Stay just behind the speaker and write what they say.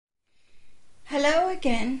Hello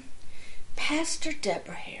again, Pastor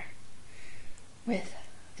Deborah here with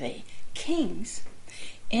the King's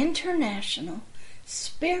International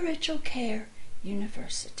Spiritual Care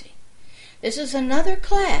University. This is another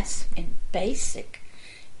class in basic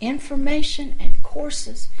information and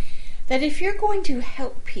courses that if you're going to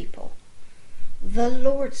help people the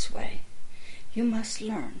Lord's way, you must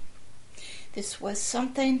learn. This was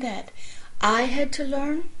something that I had to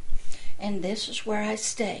learn, and this is where I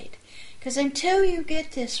stayed. Because until you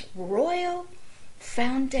get this royal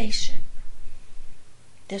foundation,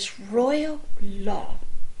 this royal law,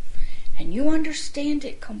 and you understand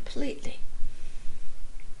it completely,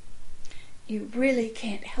 you really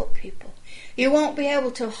can't help people. You won't be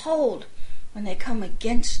able to hold when they come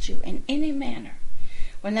against you in any manner.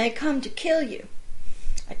 When they come to kill you,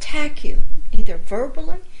 attack you, either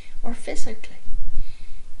verbally or physically,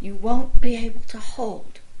 you won't be able to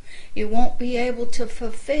hold. You won't be able to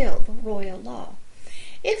fulfill the royal law.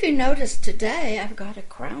 If you notice today, I've got a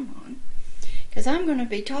crown on, because I'm going to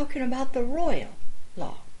be talking about the royal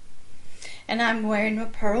law. And I'm wearing a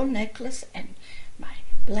pearl necklace and my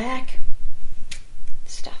black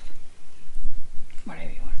stuff,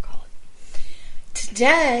 whatever you want to call it.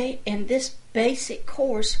 Today, in this basic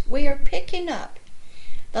course, we are picking up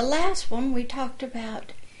the last one. We talked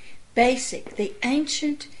about basic, the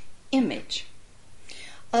ancient image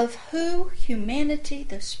of who humanity,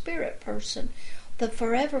 the spirit person, the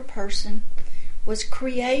forever person, was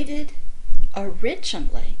created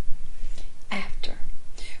originally after.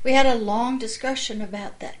 We had a long discussion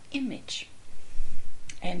about that image.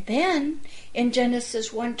 And then in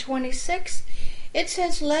Genesis 1:26, it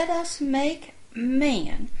says, let us make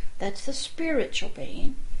man, that's the spiritual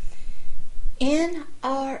being, in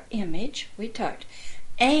our image, we talked,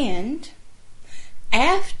 and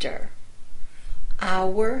after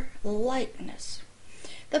our likeness.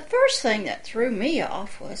 The first thing that threw me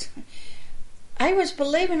off was I was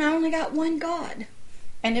believing I only got one God,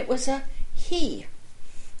 and it was a he,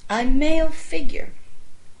 a male figure.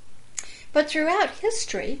 But throughout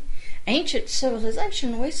history, ancient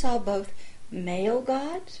civilization, we saw both male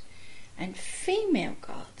gods and female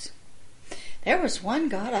gods. There was one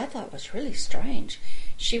god I thought was really strange.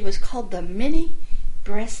 She was called the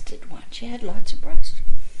many-breasted one. She had lots of breasts.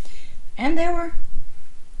 And there were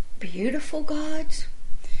beautiful gods,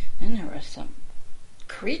 and there were some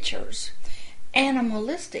creatures,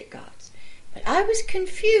 animalistic gods. But I was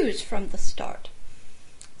confused from the start.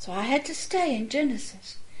 So I had to stay in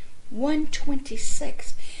Genesis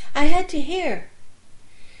 1:26. I had to hear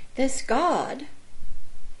this God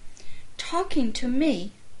talking to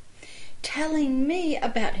me, telling me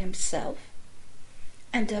about himself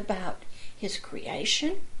and about his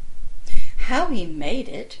creation, how he made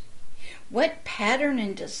it, what pattern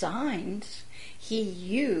and designs he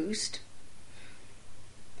used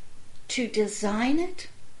to design it,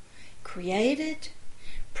 create it,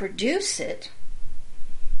 produce it,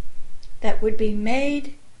 that would be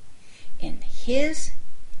made in his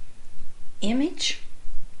image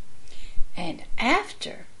and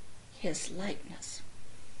after his likeness.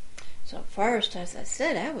 So first, as I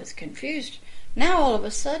said, I was confused. Now all of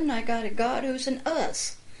a sudden I got a God who's an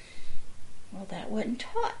us. Well, that wasn't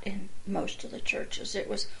taught in most of the churches. It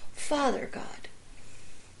was Father God.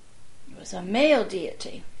 It was a male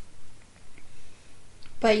deity.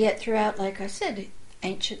 But yet throughout, like I said,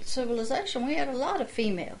 ancient civilization, we had a lot of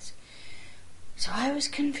females. So I was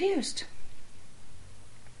confused.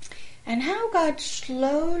 And how God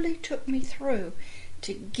slowly took me through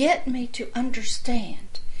to get me to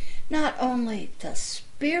understand not only the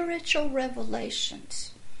spiritual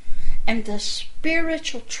revelations and the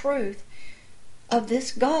spiritual truth of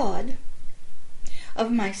this God,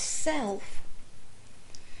 of myself,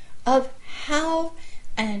 of how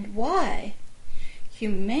and why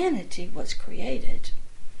humanity was created,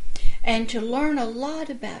 and to learn a lot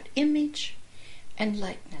about image and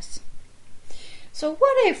likeness. So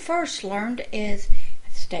what I first learned is, I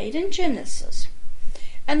stayed in Genesis,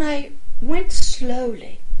 and I went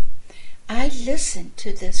slowly. I listened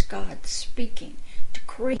to this God speaking,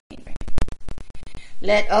 decreeing,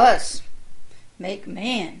 let us make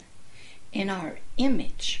man in our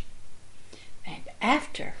image and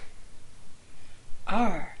after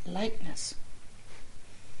our likeness.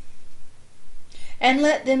 And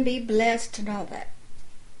let them be blessed and all that.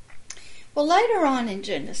 Well, later on in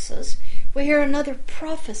Genesis, we hear another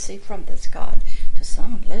prophecy from this God to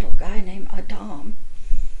some little guy named Adam.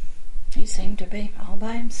 He seemed to be all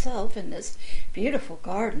by himself in this beautiful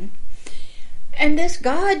garden. And this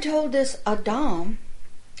God told this Adam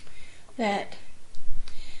that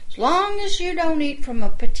as long as you don't eat from a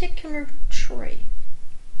particular tree,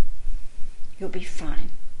 you'll be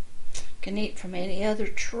fine. You can eat from any other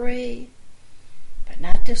tree, but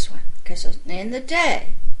not this one. Because in the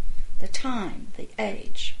day, the time, the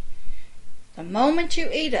age, the moment you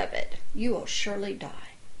eat of it, you will surely die.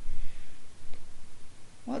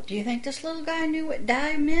 Well, do you think this little guy knew what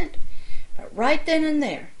die meant? But right then and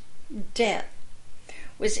there, death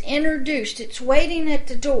was introduced. It's waiting at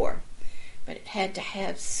the door. But it had to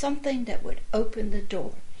have something that would open the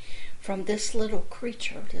door from this little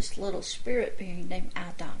creature, this little spirit being named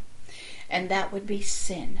Adam. And that would be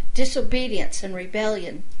sin, disobedience and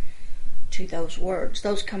rebellion to those words,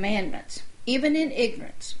 those commandments, even in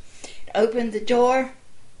ignorance. It opened the door,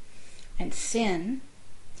 and sin,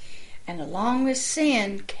 and along with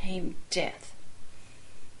sin came death.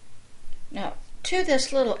 Now, to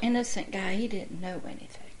this little innocent guy, he didn't know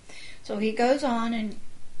anything. So he goes on and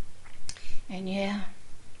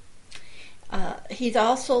he's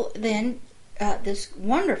also then, this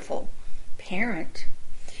wonderful parent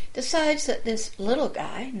decides that this little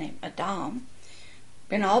guy named Adam,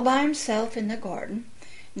 been all by himself in the garden,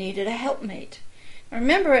 needed a helpmate.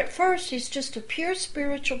 Remember, at first he's just a pure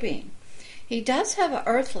spiritual being. He does have an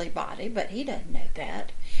earthly body, but he doesn't know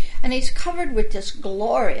that. And he's covered with this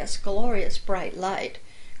glorious, glorious bright light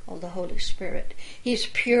called the Holy Spirit. He's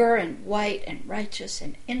pure and white and righteous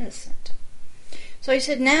and innocent. So he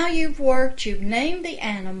said, now you've worked, you've named the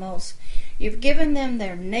animals, you've given them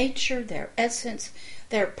their nature, their essence,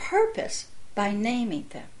 their purpose by naming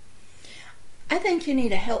them. I think you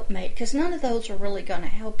need a helpmate, because none of those are really going to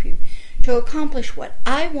help you to accomplish what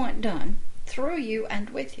I want done through you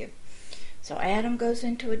and with you. So Adam goes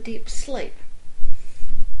into a deep sleep.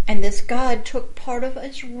 And this God took part of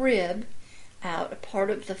his rib out, a part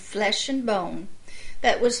of the flesh and bone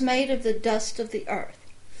that was made of the dust of the earth.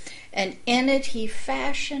 And in it he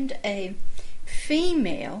fashioned a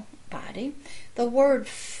female body. The word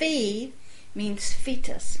 "fe" means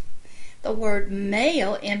fetus. The word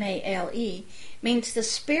male, M-A-L-E, means the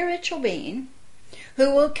spiritual being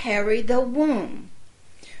who will carry the womb,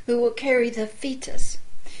 who will carry the fetus.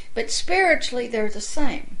 But spiritually they're the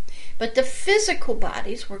same. But the physical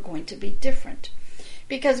bodies were going to be different.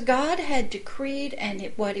 Because God had decreed, and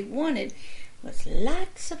what he wanted was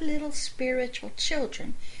lots of little spiritual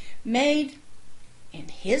children made in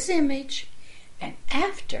his image and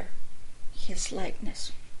after his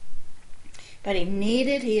likeness. But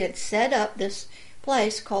he had set up this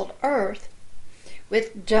place called earth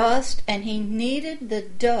with dust, and he needed the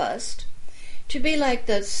dust to be like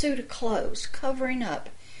the suit of clothes covering up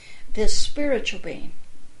this spiritual being.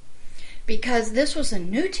 Because this was a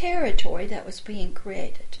new territory that was being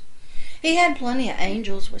created. He had plenty of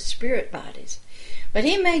angels with spirit bodies, but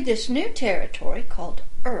he made this new territory called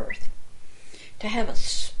earth to have a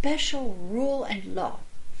special rule and law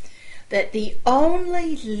that the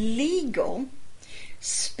only legal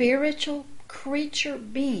spiritual creature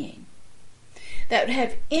being that would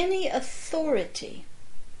have any authority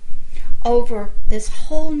over this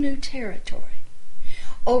whole new territory,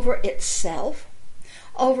 over itself,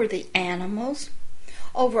 over the animals,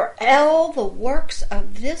 over all the works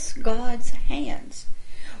of this God's hands,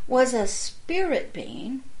 was a spirit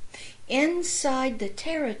being inside the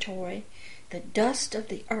territory, the dust of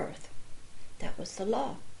the earth. That was the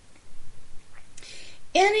law.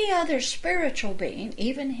 Any other spiritual being,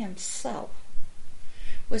 even himself,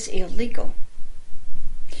 was illegal.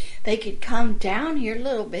 They could come down here a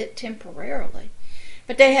little bit temporarily,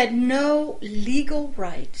 but they had no legal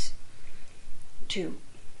rights to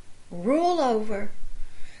rule over,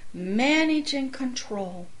 manage and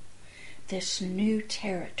control this new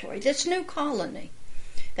territory, this new colony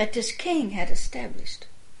that this king had established.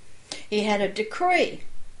 He had a decree.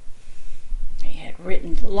 He had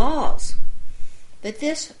written laws that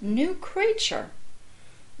this new creature,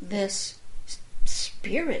 this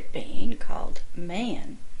spirit being called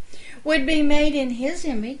man, would be made in his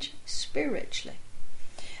image spiritually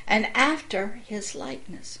and after his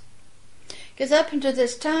likeness. Because up until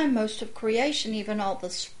this time, most of creation, even all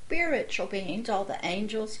the spiritual beings, all the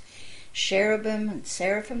angels, cherubim and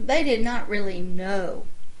seraphim, they did not really know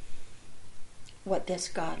what this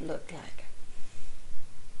God looked like.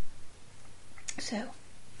 So,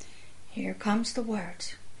 here comes the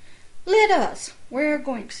words. Let us, we're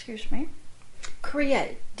going,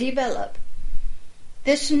 create, develop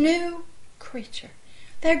this new creature.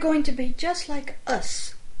 They're going to be just like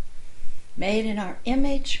us, made in our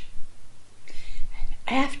image and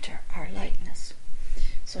after our likeness.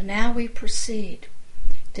 So now we proceed.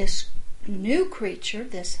 This new creature,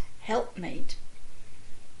 this helpmate,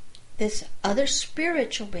 this other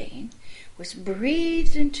spiritual being, was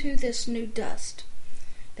breathed into this new dust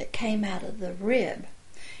that came out of the rib,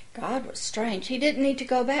 God was strange. He didn't need to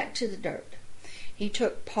go back to the dirt. He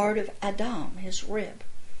took part of Adam, his rib.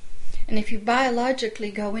 And if you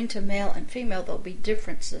biologically go into male and female, there'll be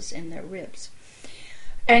differences in their ribs.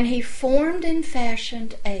 And he formed and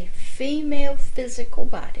fashioned a female physical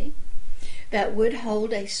body that would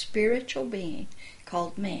hold a spiritual being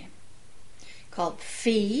called man, called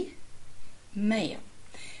male.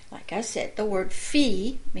 Like I said, the word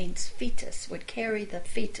 "fee" means fetus, would carry the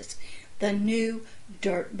fetus, the new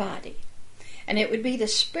dirt body. And it would be the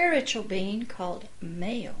spiritual being called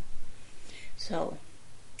male. So,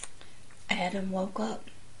 Adam woke up.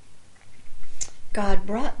 God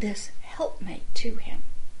brought this helpmate to him.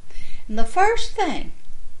 And the first thing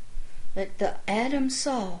that Adam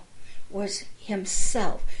saw was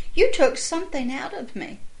himself. You took something out of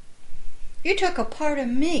me. You took a part of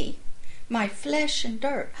me, my flesh and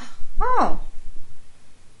dirt. Oh,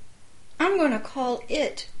 I'm going to call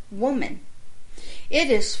it woman. It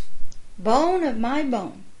is bone of my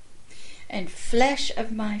bone and flesh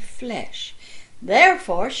of my flesh.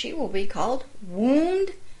 Therefore, she will be called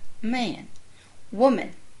wombed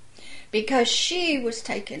woman, because she was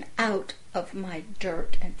taken out of my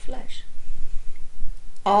dirt and flesh.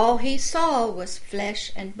 All he saw was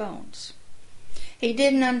flesh and bones. He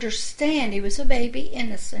didn't understand. He was a baby,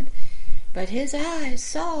 innocent, but his eyes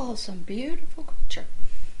saw some beautiful creature.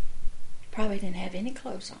 Probably didn't have any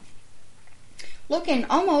clothes on, looking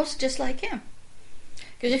almost just like him.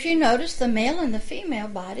 Because if you notice, the male and the female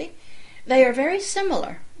body, they are very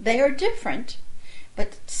similar. They are different,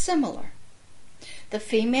 but similar. The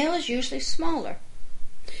female is usually smaller.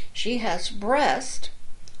 She has breast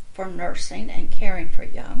for nursing and caring for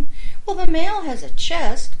young. Well, the male has a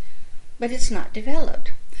chest, but it's not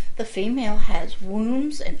developed. The female has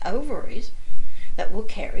wombs and ovaries that will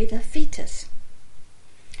carry the fetus.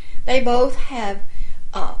 They both have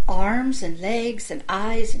arms and legs and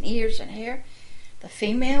eyes and ears and hair. The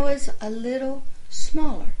female is a little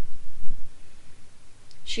smaller.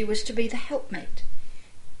 She was to be the helpmate.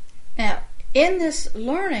 Now, in this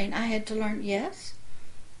learning, I had to learn, yes,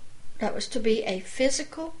 that was to be a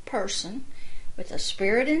physical person with a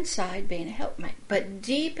spirit inside being a helpmate. But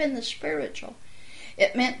deep in the spiritual,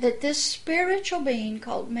 it meant that this spiritual being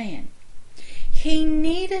called man, he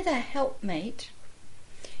needed a helpmate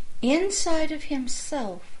inside of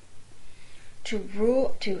himself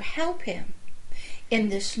to help him in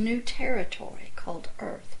this new territory called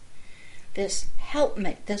earth. This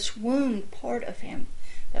helpmate, this wound part of him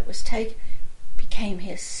that was taken, became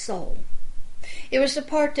his soul. It was the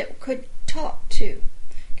part that could talk to,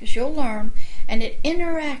 because you'll learn, and it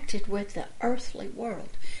interacted with the earthly world.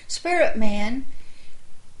 Spirit man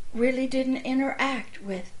really didn't interact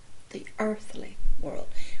with the earthly world,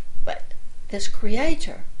 but this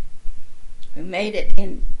Creator, who made it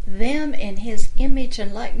in them in his image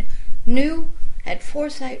and likeness, had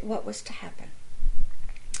foresight what was to happen.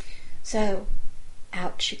 So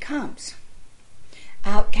out she comes.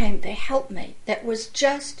 Out came the helpmate that was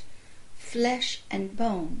just flesh and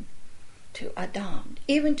bone to Adam,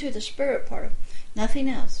 even to the spirit part of nothing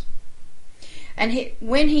else. And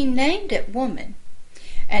when he named it woman,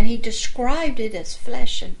 and he described it as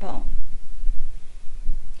flesh and bone,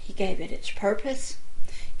 he gave it its purpose,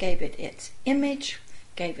 gave it its image,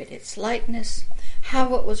 gave it its likeness,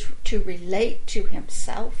 how it was to relate to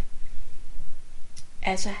himself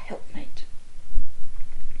as a helpmate.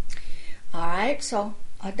 All right, so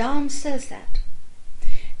Adam says that.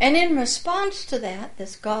 And in response to that,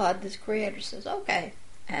 this God, this Creator says, okay,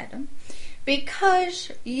 Adam, because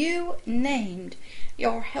you named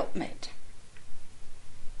your helpmate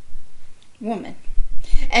woman,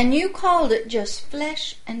 and you called it just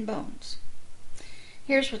flesh and bones,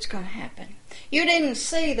 here's what's going to happen. You didn't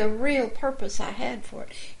see the real purpose I had for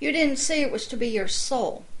it. You didn't see it was to be your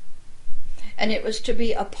soul, and it was to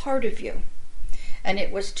be a part of you, and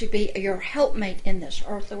it was to be your helpmate in this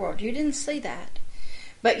earthly world. You didn't see that.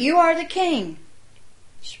 But you are the king,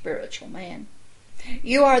 spiritual man.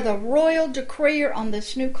 You are the royal decreer on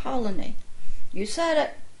this new colony. You said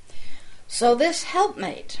it. So this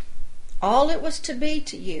helpmate, all it was to be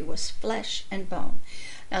to you was flesh and bone.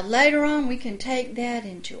 Now later on we can take that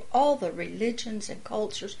into all the religions and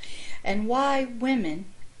cultures and why women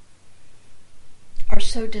are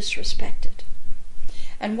so disrespected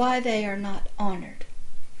and why they are not honored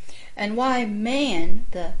and why man,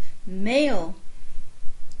 the male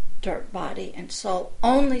dirt body and soul,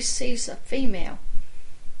 only sees a female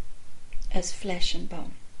as flesh and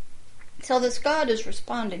bone. So this God is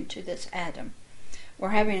responding to this Adam. We're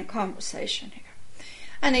having a conversation here.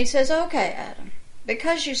 And he says, okay, Adam,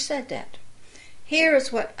 because you said that, here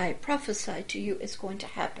is what I prophesy to you is going to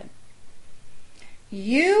happen.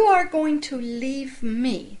 you are going to leave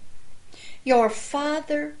me, your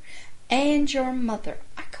father, and your mother.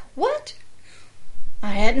 I go, what?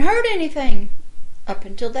 I hadn't heard anything up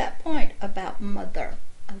until that point about mother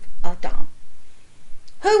of Adam.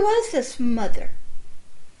 Who was this mother?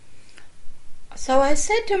 So I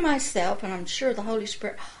said to myself, and I'm sure the Holy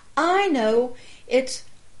Spirit, I know it's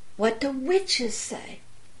what the witches say.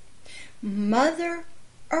 Mother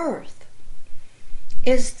Earth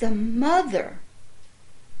is the mother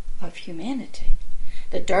of humanity.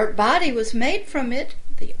 The dirt body was made from it,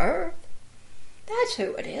 the earth. That's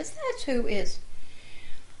who it is. That's who is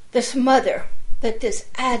this mother that this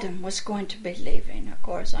Adam was going to be leaving. Of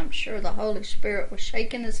course, I'm sure the Holy Spirit was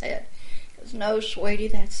shaking his head. Because, no, sweetie,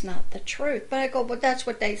 that's not the truth. But I go, but that's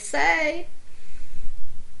what they say.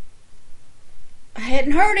 I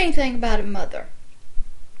hadn't heard anything about a mother.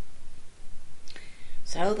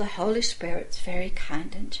 So the Holy Spirit's very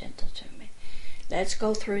kind and gentle to me. Let's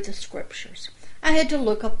go through the scriptures. I had to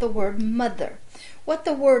look up the word mother. What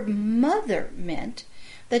the word mother meant,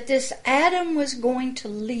 that this Adam was going to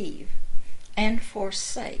leave and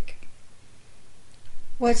forsake,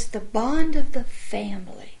 was the bond of the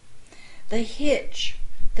family, the hitch,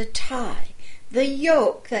 the tie, the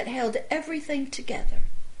yoke that held everything together.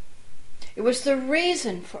 It was the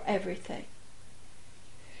reason for everything.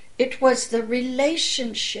 It was the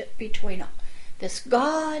relationship between this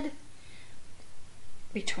God,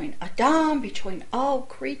 between Adam, between all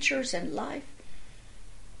creatures and life.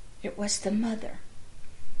 It was the mother.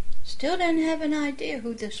 Still didn't have an idea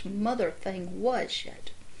who this mother thing was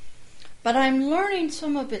yet. But I'm learning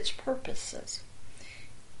some of its purposes.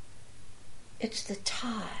 It's the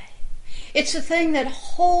tie. It's the thing that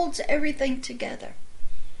holds everything together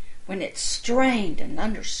when it's strained and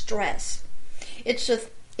under stress. It's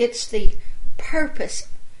the purpose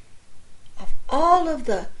of all of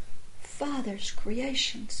the Father's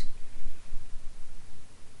creations.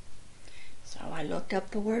 So I looked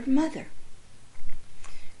up the word mother.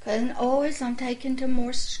 And always I'm taken to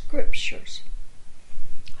more scriptures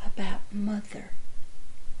about mother.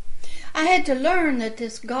 I had to learn that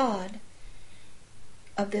this God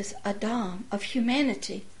of this Adam, of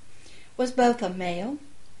humanity, was both a male,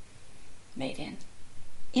 made in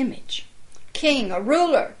image, king, a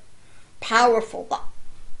ruler, powerful,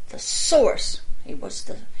 the source.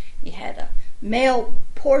 He had a male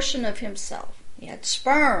portion of himself. He had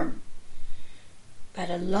sperm. But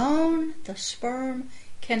alone the sperm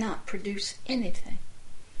cannot produce anything.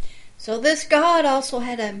 So this God also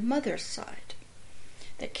had a mother's side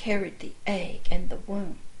that carried the egg and the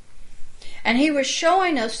womb. And he was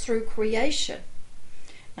showing us through creation,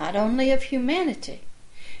 not only of humanity,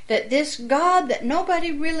 that this God that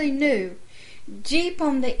nobody really knew, deep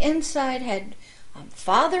on the inside had a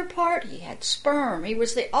father part, he had sperm, he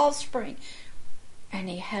was the offspring, and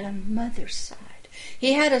he had a mother's side.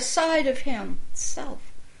 He had a side of himself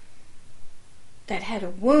that had a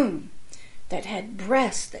womb, that had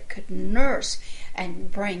breasts that could nurse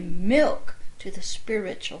and bring milk to the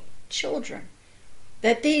spiritual children.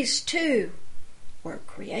 That these two were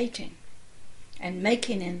creating and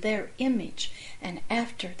making in their image and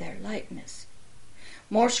after their likeness.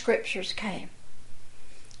 More scriptures came.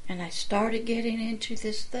 And I started getting into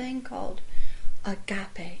this thing called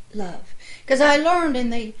agape love. Because I learned in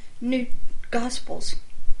the New Gospels,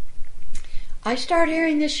 I started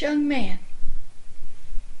hearing this young man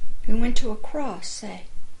who went to a cross say,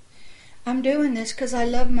 I'm doing this because I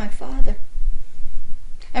love my Father.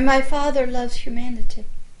 And my Father loves humanity.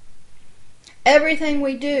 Everything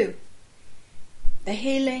we do, the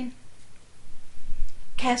healing,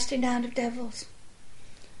 casting out of devils,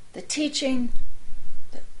 the teaching,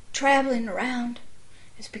 the traveling around,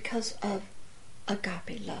 is because of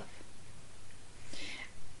agape love.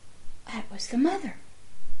 That was the mother.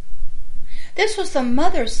 This was the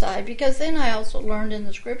mother's side, because then I also learned in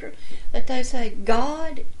the scripture that they say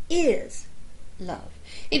God is love.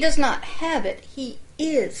 He does not have it, he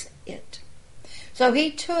is it. So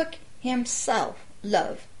he took himself,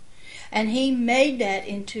 love, and he made that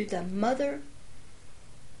into the mother,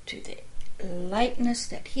 to the likeness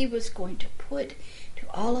that he was going to put to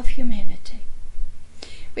all of humanity.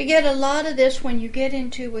 We get a lot of this when you get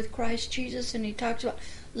into with Christ Jesus, and he talks about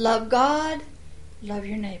love God, love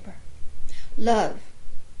your neighbor. Love.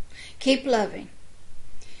 Keep loving.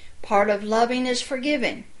 Part of loving is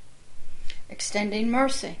forgiving, extending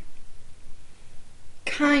mercy,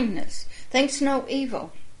 kindness, thinks no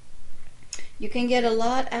evil. You can get a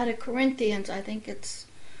lot out of Corinthians. I think it's,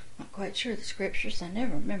 I'm not quite sure the scriptures, I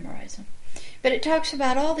never memorize them. But it talks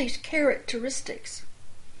about all these characteristics.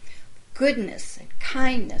 Goodness and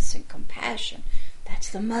kindness and compassion. That's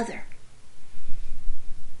the mother.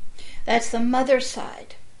 That's the mother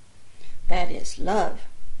side. That is love.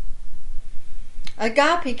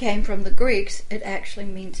 Agape came from the Greeks. It actually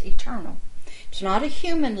means eternal. It's not a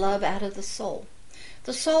human love out of the soul.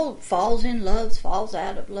 The soul falls in love, falls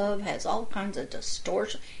out of love, has all kinds of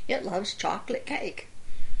distortion. It loves chocolate cake.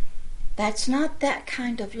 That's not that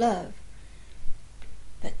kind of love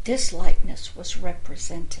that this likeness was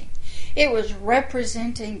representing. It was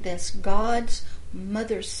representing this God's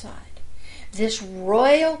mother's side. This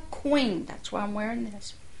royal queen. That's why I'm wearing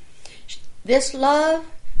this. This love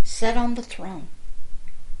sat on the throne.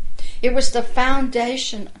 It was the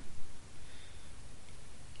foundation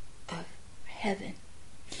of heaven.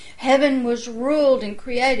 Heaven was ruled and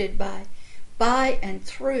created by and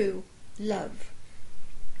through love.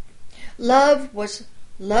 Love was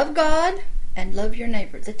love God and love your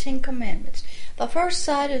neighbor, the 10 Commandments. The first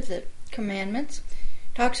side of the commandments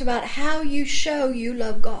talks about how you show you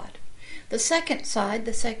love God. The second side,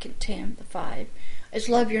 the second 10, the 5, is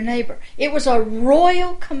love your neighbor. It was a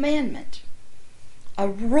royal commandment, a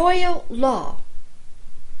royal law.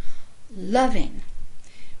 Loving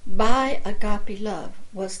by agape love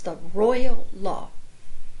was the royal law.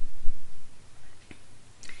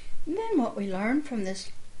 And then what we learned from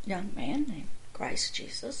this young man named Christ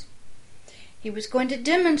Jesus, he was going to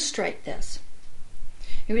demonstrate this.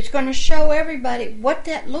 He was going to show everybody what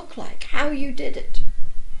that looked like, how you did it.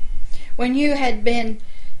 When you had been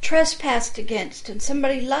trespassed against and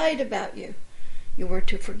somebody lied about you, you were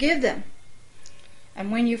to forgive them.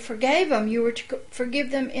 And when you forgave them, you were to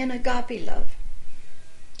forgive them in agape love.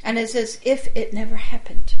 And it's as if it never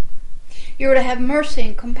happened. You were to have mercy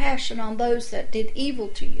and compassion on those that did evil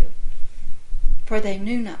to you, for they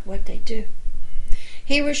knew not what they do.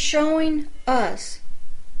 He was showing us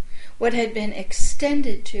what had been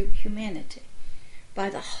extended to humanity by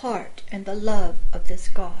the heart and the love of this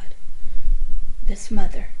God, this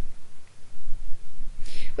mother.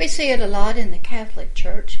 We see it a lot in the Catholic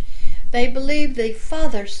Church. They believe the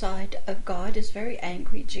father side of God is very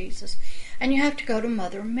angry, Jesus. And you have to go to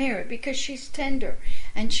Mother Mary because she's tender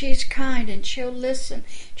and she's kind and she'll listen.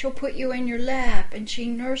 She'll put you in your lap and she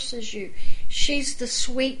nurses you. She's the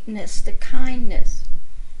sweetness, the kindness.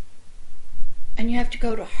 And you have to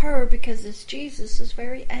go to her because this Jesus is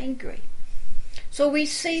very angry. So we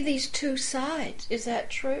see these two sides. Is that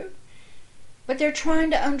true? But they're trying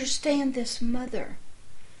to understand this mother,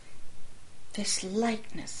 this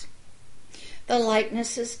likeness. The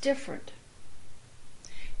likeness is different.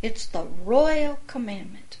 It's the royal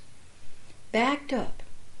commandment, backed up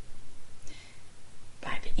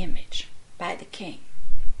by the image, by the king.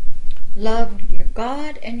 Love your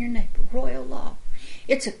God and your neighbor, royal law.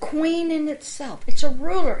 It's a queen in itself. It's a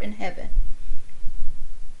ruler in heaven.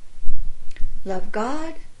 Love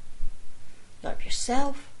God, love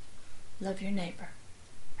yourself, love your neighbor.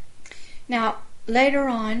 Now, later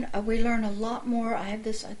on, we learn a lot more. I have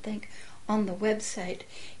this, I think, on the website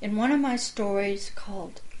in one of my stories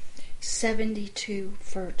called 72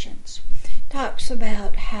 Virgins. Talks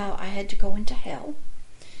about how I had to go into hell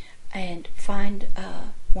and find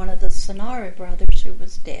one of the Sonari brothers who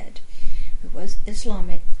was dead, who was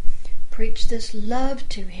Islamic, preach this love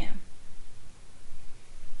to him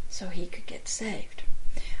so he could get saved.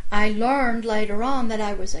 I learned later on that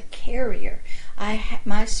I was a carrier.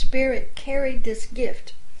 My spirit carried this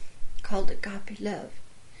gift called agape love.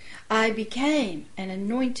 I became an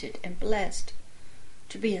anointed and blessed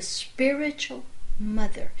to be a spiritual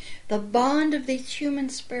mother. The bond of these human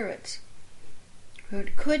spirits who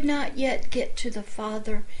could not yet get to the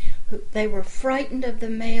Father. They were frightened of the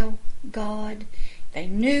male God. They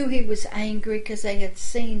knew he was angry because they had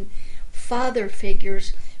seen father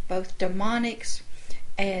figures, both demonics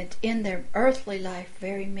and in their earthly life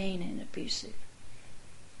very mean and abusive.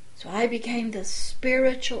 So I became the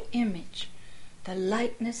spiritual image, the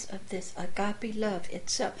likeness of this agape love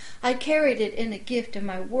itself. I carried it in a gift in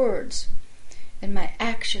my words and my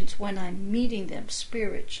actions when I'm meeting them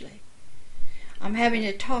spiritually. I'm having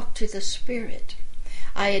to talk to the Spirit.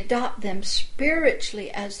 I adopt them spiritually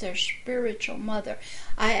as their spiritual mother.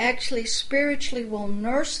 I actually spiritually will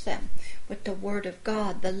nurse them with the Word of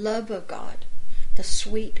God, the love of God, the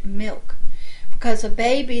sweet milk. Because a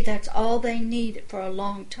baby, that's all they need for a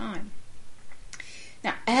long time.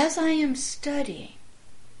 Now, as I am studying,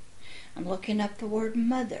 I'm looking up the word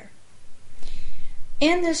mother.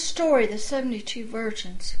 In this story, the 72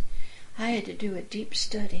 virgins, I had to do a deep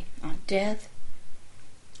study on death,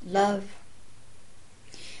 love,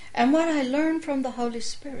 and what I learned from the Holy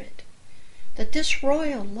Spirit, that this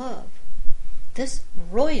royal love, this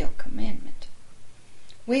royal commandment,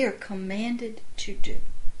 we are commanded to do.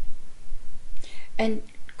 And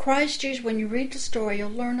Christ Jesus, when you read the story, you'll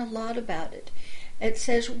learn a lot about it. It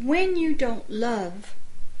says, when you don't love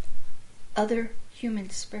other human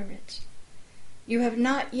spirits, you have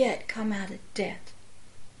not yet come out of death.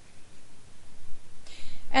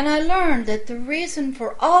 And I learned that the reason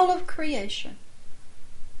for all of creation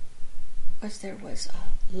was there was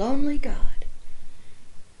a lonely God,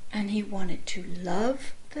 and He wanted to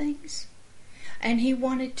love things, and He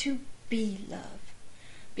wanted to be love,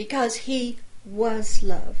 because He was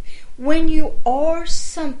love. When you are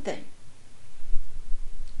something,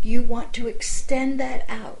 you want to extend that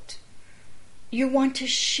out. You want to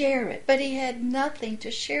share it. But He had nothing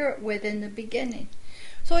to share it with in the beginning.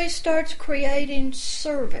 So He starts creating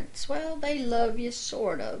servants. Well, they love you,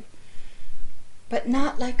 sort of, but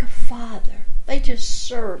not like a father. They just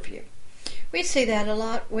serve you. We see that a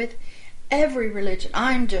lot with every religion.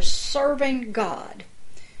 I'm just serving God.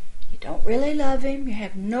 You don't really love Him. You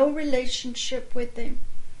have no relationship with Him.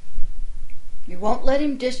 You won't let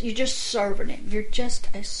Him, you're just serving Him. You're just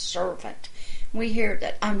a servant. We hear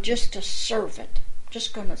that, I'm just a servant. I'm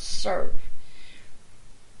just going to serve.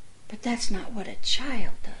 But that's not what a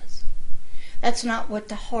child does. That's not what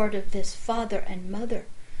the heart of this father and mother,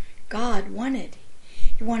 God, wanted.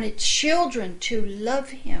 He wanted children to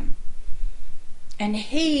love Him. And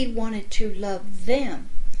He wanted to love them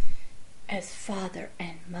as father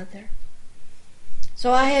and mother.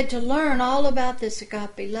 So I had to learn all about this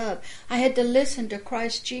agape love. I had to listen to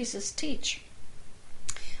Christ Jesus teach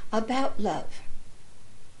about love.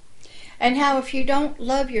 And how if you don't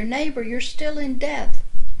love your neighbor, you're still in death.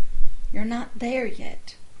 You're not there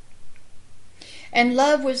yet. And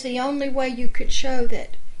love was the only way you could show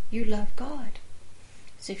that you love God.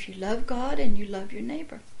 It's if you love God and you love your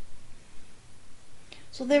neighbor.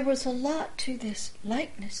 So there was a lot to this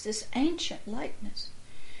likeness, this ancient likeness.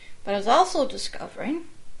 But I was also discovering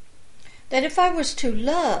that if I was to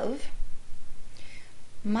love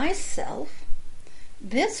myself,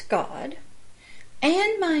 this God,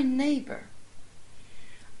 and my neighbor,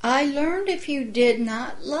 I learned if you did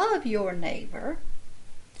not love your neighbor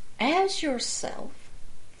as yourself,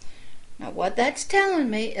 now what that's telling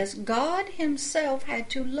me is God Himself had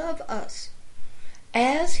to love us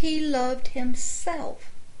as He loved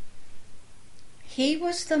Himself. He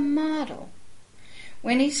was the model.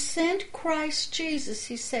 When He sent Christ Jesus,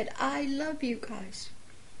 He said, I love you guys.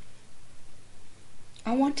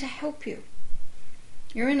 I want to help you.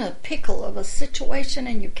 You're in a pickle of a situation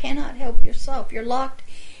and you cannot help yourself. You're locked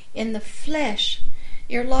in the flesh.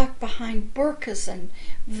 You're locked behind burqas and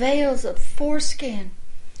veils of foreskin.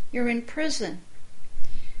 You're in prison.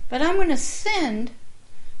 But I'm going to send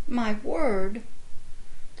my word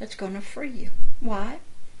that's going to free you. Why?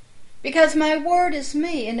 Because my word is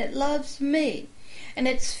me and it loves me. And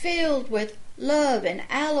it's filled with love and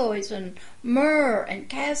aloes and myrrh and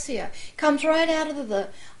cassia. It comes right out of the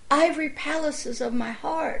ivory palaces of my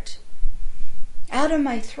heart. Out of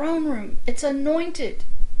my throne room. It's anointed.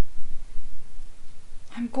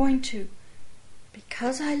 I'm going to,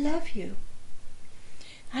 because I love you,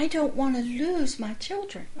 I don't want to lose my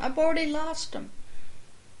children. I've already lost them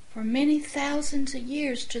for many thousands of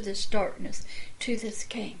years to this darkness, to this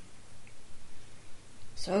king.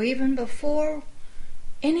 So even before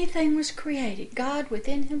anything was created, God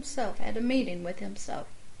within Himself had a meeting with Himself.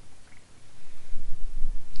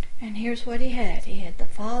 And here's what He had. He had the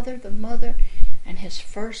Father, the Mother, and His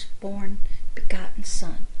firstborn begotten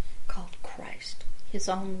Son called Christ. His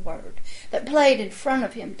own word, that played in front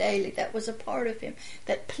of Him daily, that was a part of Him,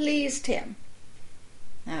 that pleased Him.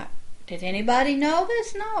 Now, did anybody know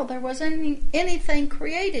this? No, there wasn't anything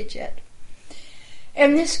created yet.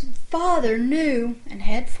 And this Father knew and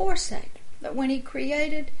had foresight that when He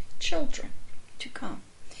created children to come,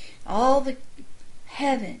 all the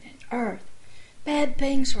heaven and earth, bad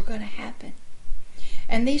things were going to happen.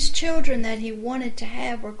 And these children that He wanted to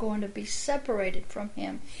have were going to be separated from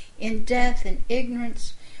Him in death and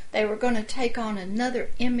ignorance. They were going to take on another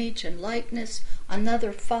image and likeness,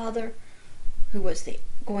 another father who was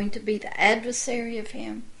going to be the adversary of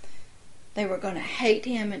Him. They were going to hate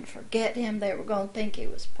Him and forget Him. They were going to think He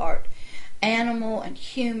was part animal and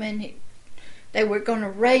human. They were going to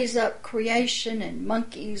raise up creation and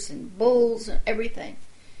monkeys and bulls and everything.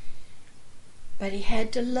 But He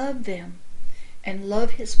had to love them and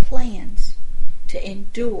love His plans to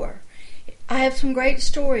endure. I have some great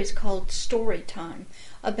stories called Story Time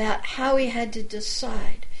about how He had to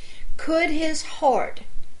decide. Could His heart,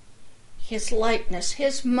 His likeness,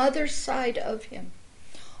 His mother's side of Him,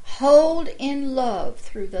 hold in love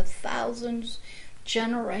through the thousands,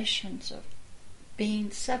 generations of being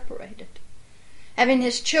separated? Having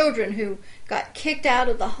His children who got kicked out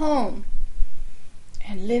of the home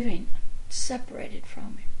and living separated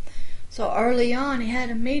from him. So early on, he had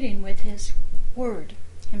a meeting with his Word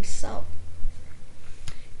himself.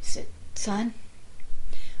 He said, son,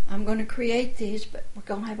 I'm going to create these, but we're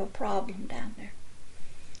going to have a problem down there.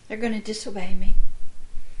 They're going to disobey me,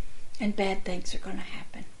 and bad things are going to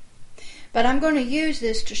happen. But I'm going to use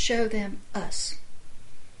this to show them us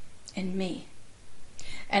and me.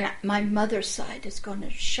 And my mother's side is going to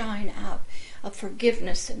shine out of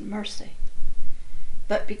forgiveness and mercy.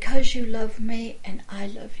 But because you love me and I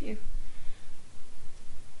love you.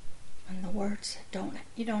 And the Word said,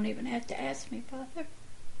 you don't even have to ask me, Father.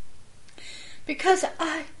 Because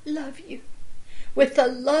I love you with the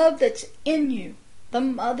love that's in you, the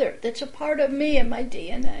mother that's a part of me and my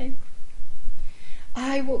DNA.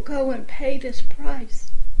 I will go and pay this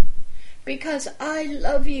price. Because I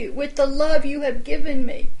love you with the love you have given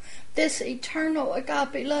me, this eternal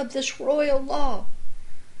agape love, this royal law.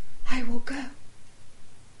 I will go.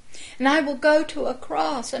 And I will go to a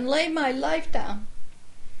cross and lay my life down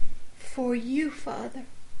for you, Father.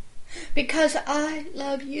 Because I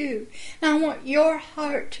love you. And I want your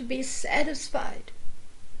heart to be satisfied.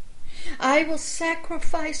 I will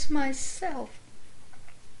sacrifice myself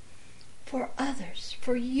for others,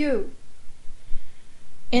 for you,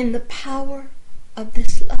 in the power of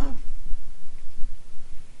this love.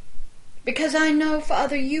 Because I know,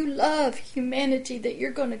 Father, you love humanity that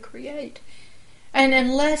you're going to create. And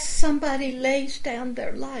unless somebody lays down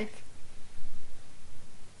their life,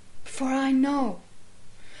 for I know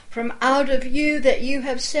from out of you that you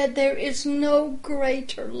have said there is no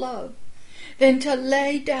greater love than to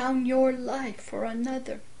lay down your life for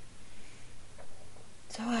another.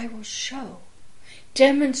 So I will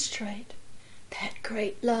demonstrate that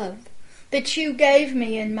great love that you gave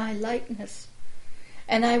me in my likeness.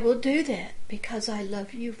 And I will do that because I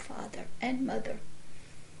love you, Father and Mother.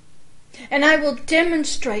 And I will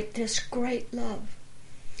demonstrate this great love,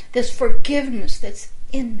 this forgiveness that's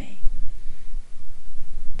in me.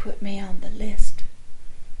 Put me on the list.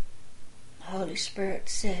 The Holy Spirit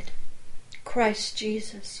said, Christ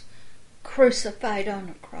Jesus, crucified on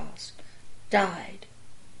a cross, died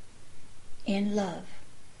in love,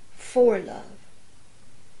 for love.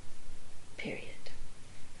 Period.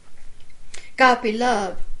 Agape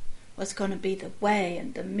love was going to be the way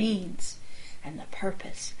and the means and the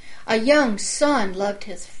purpose. A young son loved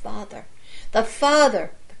his father. The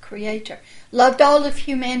Father, the Creator, loved all of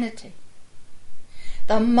humanity.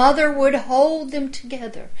 The mother would hold them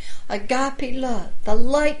together. Agape love, the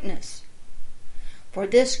likeness. For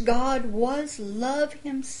this God was love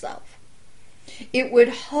himself. It would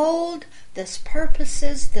hold this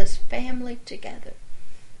purposes, this family together.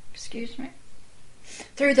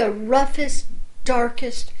 Through the roughest,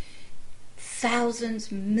 darkest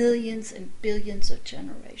thousands, millions, and billions of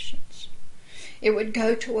generations. It would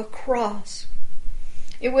go to a cross.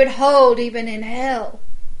 It would hold even in hell.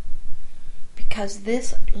 Because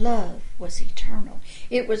this love was eternal.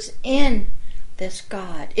 It was in this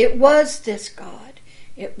God. It was this God.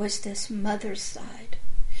 It was this mother's side.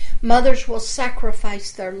 Mothers will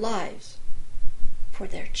sacrifice their lives for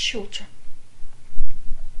their children.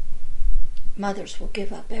 Mothers will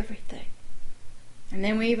give up everything. And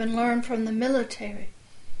then we even learn from the military,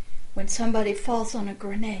 when somebody falls on a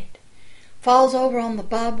grenade, falls over on the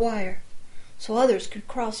barbed wire, so others could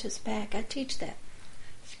cross his back. I teach that,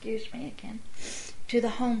 to the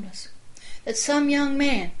homeless. That some young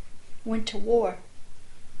man went to war.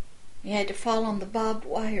 He had to fall on the barbed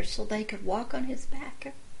wire so they could walk on his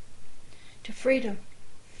back to freedom.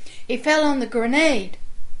 He fell on the grenade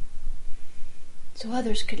so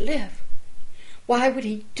others could live. Why would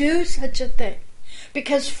he do such a thing?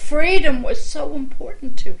 Because freedom was so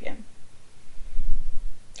important to him.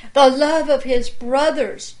 The love of his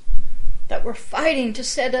brothers that were fighting to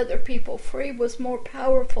set other people free was more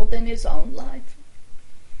powerful than his own life.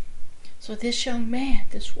 So this young man,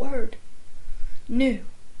 this Word, knew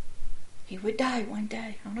he would die one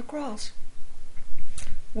day on a cross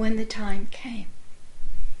when the time came.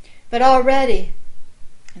 But already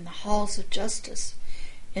in the halls of justice,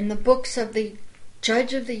 in the books of the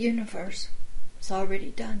Judge of the universe, it's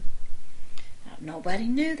already done. Now, nobody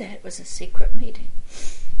knew that. It was a secret meeting.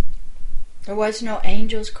 There was no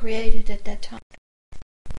angels created at that time.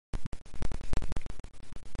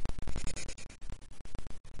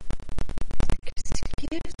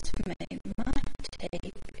 Excuse me, my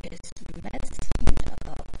tape is messing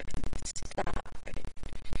up. Stop it.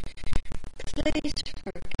 Please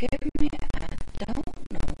forgive me. I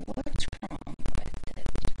don't know what's wrong with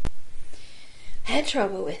it. Had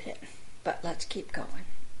trouble with it, but let's keep going.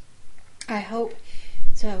 I hope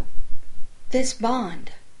so. This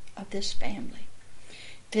bond of this family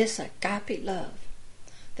this agape love,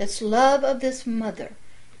 this love of this mother,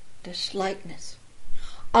 this likeness.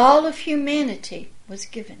 All of humanity was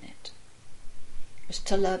given it. It was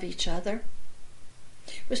to love each other.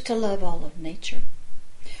 It was to love all of nature.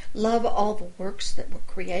 Love all the works that were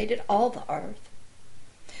created, all the earth.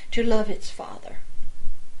 To love its Father.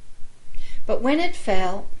 But when it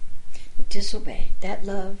fell, it disobeyed. That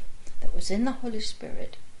love that was in the Holy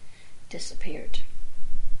Spirit disappeared.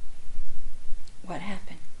 What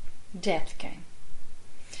happened? Death came.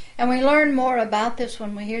 And we learn more about this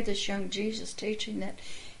when we hear this young Jesus teaching that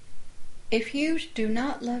if you do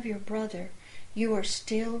not love your brother, you are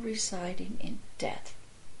still residing in death.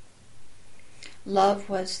 Love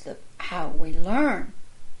was how we learn.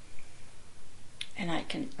 And I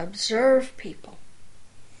can observe people.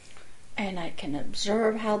 And I can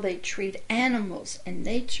observe how they treat animals in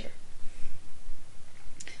nature.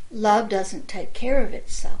 Love doesn't take care of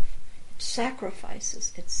itself. It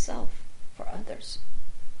sacrifices itself for others.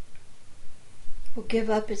 It will give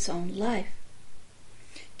up its own life.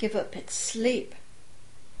 Give up its sleep.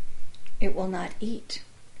 It will not eat.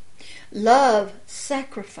 Love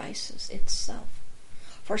sacrifices itself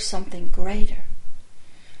for something greater.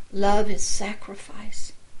 Love is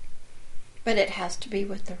sacrifice. But it has to be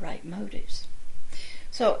with the right motives.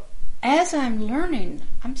 So as I'm learning,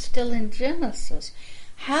 I'm still in Genesis,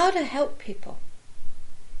 how to help people.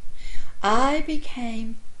 I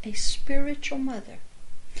became a spiritual mother.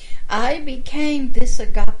 I became this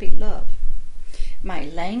agape love. My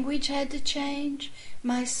language had to change.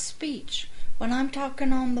 My speech. When I'm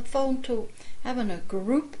talking on the phone to having a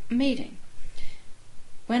group meeting.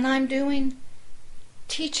 When I'm doing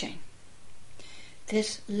teaching.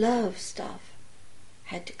 This love stuff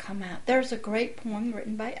had to come out. There's a great poem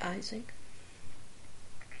written by Isaac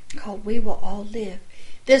called We Will All Live.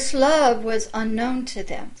 This love was unknown to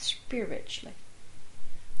them spiritually.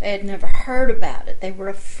 They had never heard about it. They were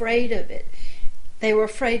afraid of it. They were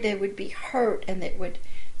afraid they would be hurt and that would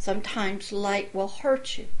sometimes light will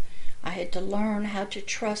hurt you. I had to learn how to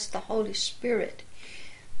trust the Holy Spirit,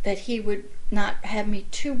 that He would not have me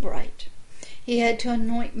too bright. He had to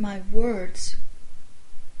anoint my words.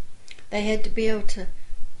 They had to be able to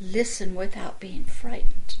listen without being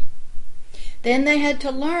frightened. Then they had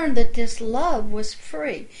to learn that this love was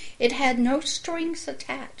free. It had no strings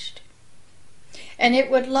attached. And it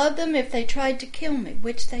would love them if they tried to kill me,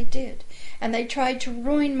 which they did. And they tried to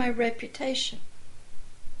ruin my reputation.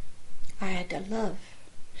 I had to love.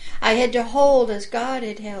 I had to hold as God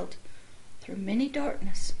had held through many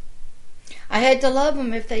darkness. I had to love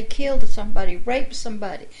them if they killed somebody, raped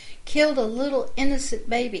somebody, killed a little innocent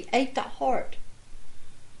baby, ate the heart,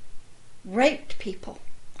 raped people.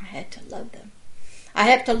 I had to love them. I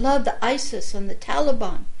have to love the ISIS and the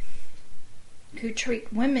Taliban who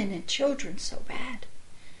treat women and children so bad.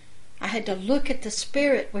 I had to look at the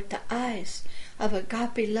Spirit with the eyes of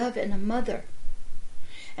agape love in a mother.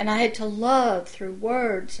 And I had to love through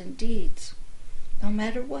words and deeds, no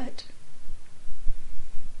matter what.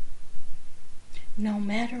 No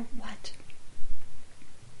matter what.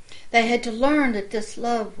 They had to learn that this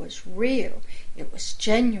love was real. It was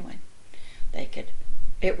genuine.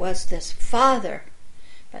 It was this Father,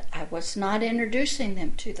 but I was not introducing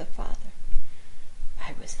them to the Father.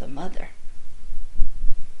 I was the mother.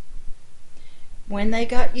 When they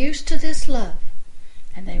got used to this love,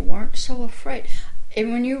 and they weren't so afraid.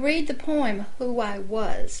 And when you read the poem, Who I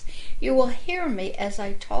Was, you will hear me as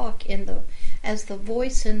I talk as the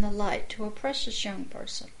voice in the light to a precious young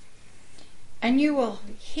person. And you will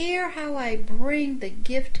hear how I bring the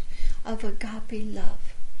gift of agape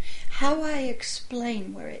love. How I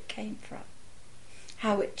explain where it came from.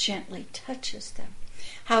 How it gently touches them.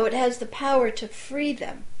 How it has the power to free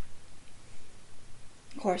them.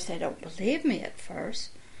 Of course, they don't believe me at first,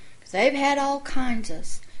 because they've had all kinds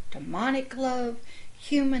of demonic love,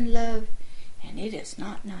 human love, and it is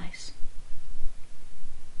not nice.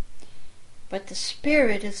 But the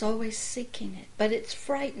Spirit is always seeking it, but it's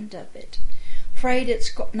frightened of it. Afraid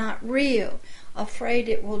it's not real. Afraid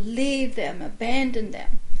it will leave them, abandon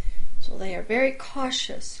them. So they are very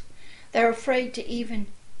cautious. They're afraid to even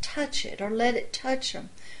touch it or let it touch them.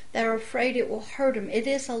 They're afraid it will hurt them. It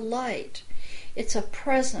is a light. It's a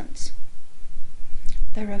presence.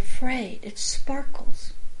 They're afraid. It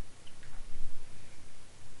sparkles.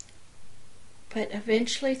 But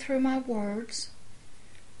eventually through my words,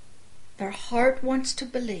 their heart wants to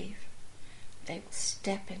believe. They will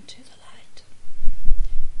step into the light.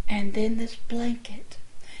 And then this blanket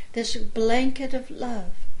of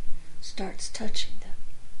love starts touching them,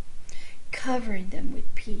 covering them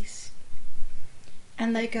with peace.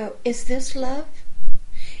 And they go, is this love?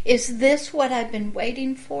 Is this what I've been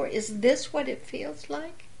waiting for? Is this what it feels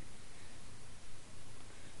like?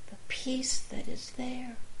 The peace that is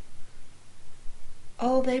there.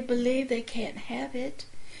 Oh, they believe they can't have it.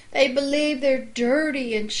 They believe they're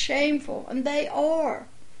dirty and shameful, and they are.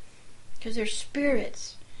 Because their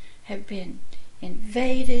spirits have been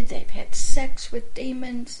invaded. They've had sex with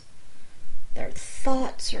demons. Their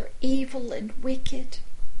thoughts are evil and wicked.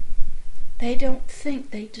 They don't think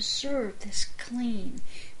they deserve this clean,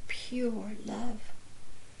 pure love.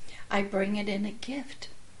 I bring it in a gift.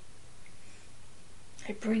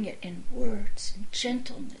 I bring it in words and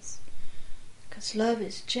gentleness. Because love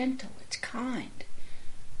is gentle, it's kind.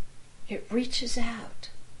 It reaches out.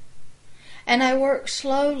 And I work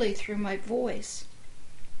slowly through my voice,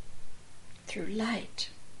 through light,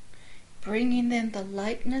 bringing them the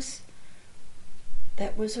lightness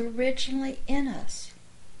that was originally in us.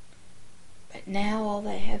 But now all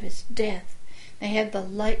they have is death. They have the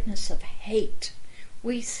lightness of hate.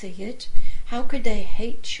 We see it. How could they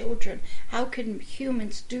hate children? How can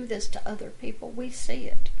humans do this to other people? We see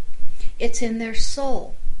it. It's in their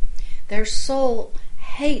soul. Their soul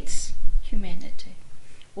hates humanity,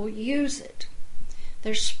 will use it.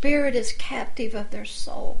 Their spirit is captive of their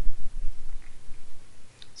soul.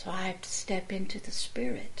 So I have to step into the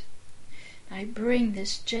spirit. I bring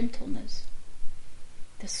this gentleness,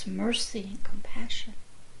 this mercy and compassion.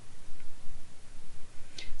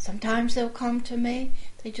 Sometimes they'll come to me.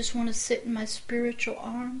 They just want to sit in my spiritual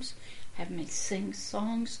arms, have me sing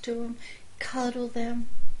songs to them, cuddle them.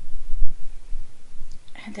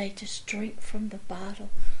 And they just drink from the bottle,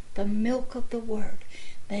 the milk of the Word.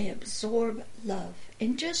 They absorb love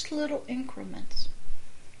in just little increments.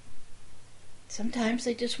 Sometimes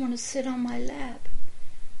they just want to sit on my lap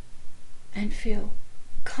and feel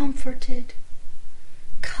comforted,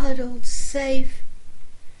 cuddled, safe,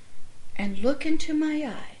 and look into my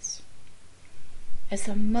eyes as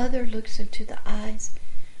a mother looks into the eyes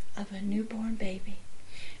of a newborn baby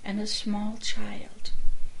and a small child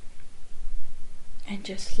and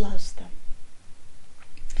just loves them.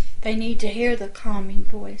 They need to hear the calming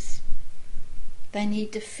voice. They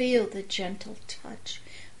need to feel the gentle touch.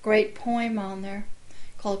 Great poem on there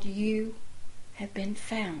called You Have Been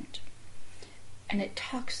Found. And it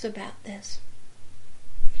talks about this.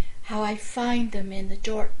 How I find them in the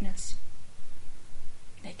darkness.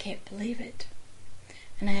 They can't believe it.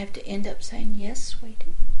 And I have to end up saying, yes,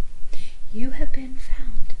 sweetie, you have been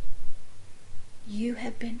found. You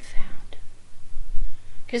have been found.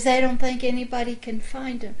 Because they don't think anybody can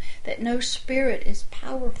find them. That no spirit is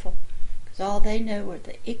powerful. Because all they know are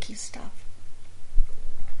the icky stuff.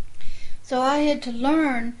 So I had to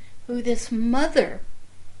learn who this mother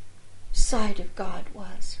side of God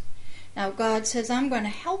was. Now God says, I'm going to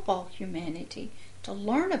help all humanity to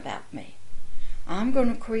learn about me. I'm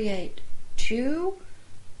going to create 2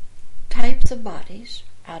 types of bodies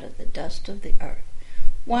out of the dust of the earth.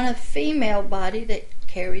 One a female body that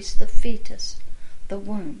carries the fetus, the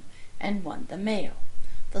womb, and one the male,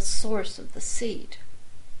 the source of the seed.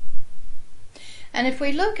 And if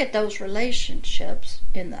we look at those relationships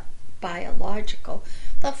in the biological,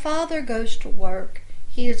 the father goes to work.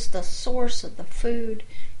 He is the source of the food.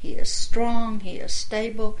 He is strong. He is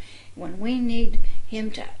stable. When we need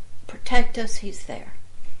him to protect us, he's there.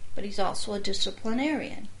 But he's also a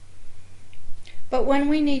disciplinarian. But when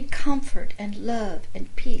we need comfort and love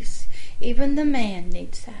and peace, even the man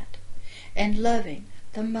needs that. And loving,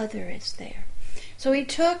 the mother is there. So he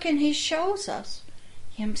took and he shows us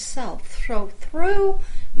himself. So through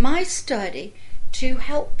my study to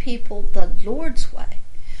help people the Lord's way,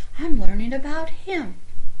 I'm learning about him.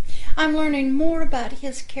 I'm learning more about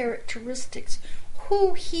his characteristics,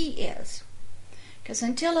 who he is. Because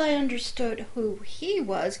until I understood who he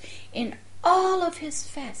was in all of his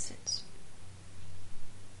facets.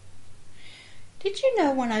 Did you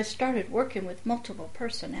know when I started working with multiple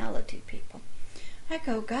personality people, I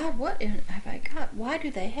go, God, what have I got? Why do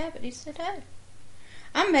they have it? He said, hey,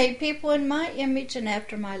 I made people in my image and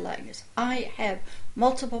after my likeness. I have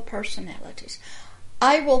multiple personalities.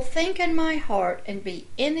 I will think in my heart and be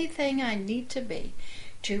anything I need to be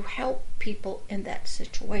to help people in that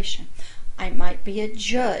situation. I might be a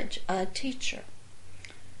judge, a teacher.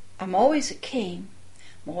 I'm always a king.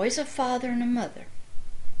 I'm always a father and a mother.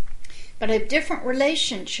 But I have different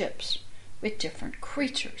relationships with different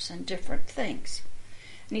creatures and different things.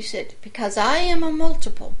 And he said, because I am a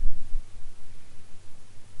multiple,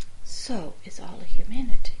 so is all of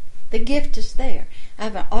humanity. The gift is there. I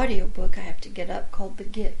have an audio book I have to get up called The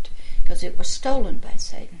Gift, because it was stolen by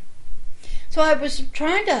Satan. So I was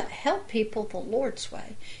trying to help people the Lord's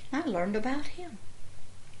way, and I learned about him.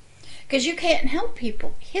 Because you can't help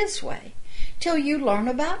people His way till you learn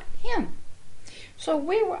about Him. So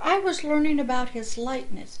I was learning about His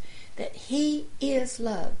likeness, that He is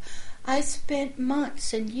love. I spent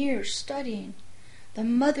months and years studying the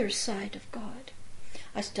mother side of God.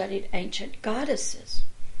 I studied ancient goddesses.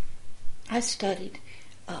 I studied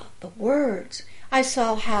the words. I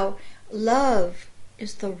saw how love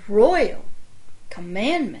is the royal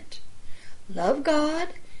commandment. Love God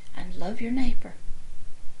and love your neighbor.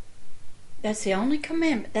 That's the only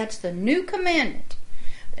commandment. That's the new commandment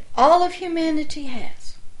that all of humanity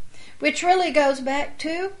has, which really goes back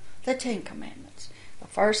to the 10 Commandments. The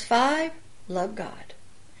first 5, love God.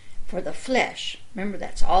 For the flesh, remember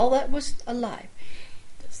that's all that was alive.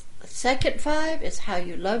 The second 5 is how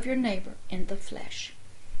you love your neighbor in the flesh.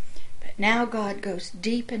 But now God goes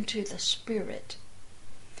deep into the spirit.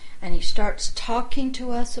 And He starts talking to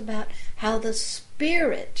us about how the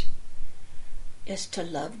Spirit is to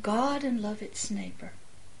love God and love its neighbor.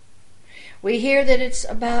 We hear that it's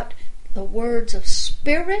about the words of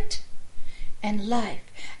spirit and life.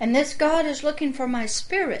 And this God is looking for my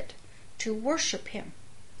spirit to worship Him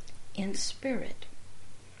in spirit.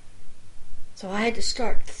 So I had to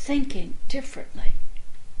start thinking differently.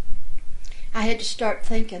 I had to start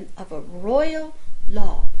thinking of a royal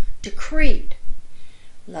law, decreed.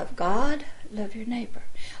 Love God, love your neighbor.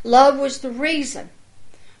 Love was the reason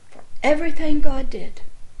for everything God did.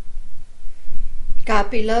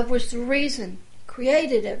 Agape love was the reason He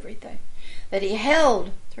created everything, that He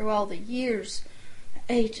held through all the years,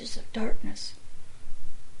 the ages of darkness.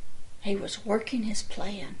 He was working His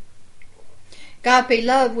plan. Agape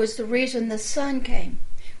love was the reason the Son came,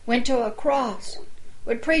 went to a cross,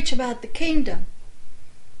 would preach about the kingdom,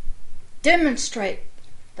 demonstrate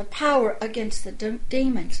the power against the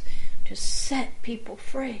demons, to set people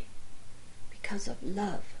free because of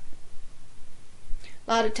love.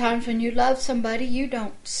 A lot of times when you love somebody, you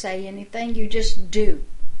don't say anything, you just do.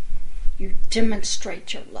 You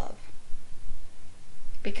demonstrate your love.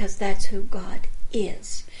 Because that's who God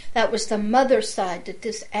is. That was the mother side that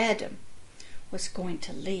this Adam was going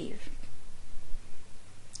to leave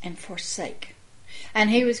and forsake. And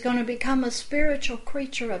he was going to become a spiritual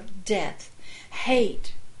creature of death,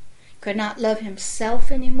 hate, could not love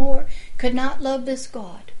himself anymore, could not love this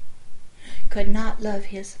God, could not love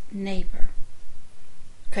his neighbor,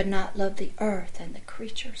 could not love the earth and the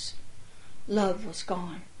creatures. Love was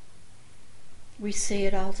gone. We see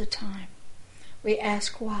it all the time. We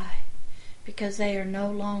ask why. Because they are no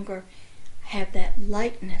longer have that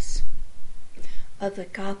likeness of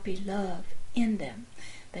agape love in them.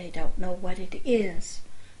 They don't know what it is.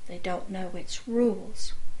 They don't know its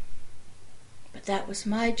rules. But that was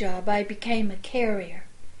my job. I became a carrier.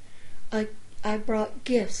 I brought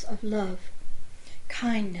gifts of love,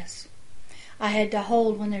 kindness. I had to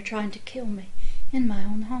hold when they're trying to kill me in my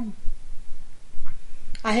own home.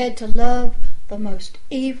 I had to love the most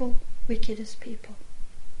evil, wickedest people.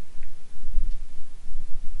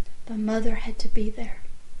 The mother had to be there.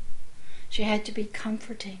 She had to be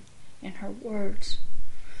comforting in her words.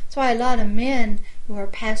 That's why a lot of men who are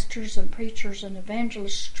pastors and preachers and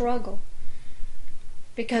evangelists struggle,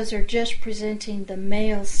 because they're just presenting the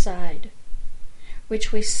male side,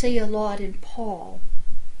 which we see a lot in Paul.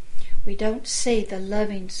 We don't see the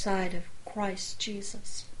loving side of Christ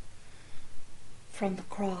Jesus from the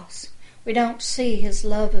cross. We don't see his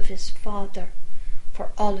love of his Father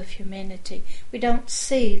for all of humanity. We don't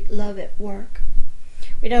see love at work.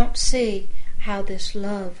 We don't see how this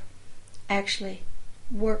love actually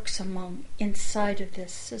works inside of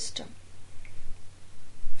this system.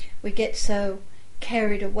 We get so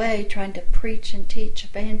carried away trying to preach and teach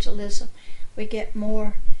evangelism, we get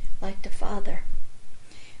more like the Father.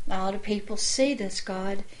 Now, a lot of people see this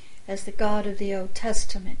God as the God of the Old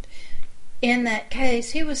Testament. In that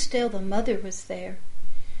case, he was still, the mother was there,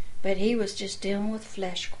 but he was just dealing with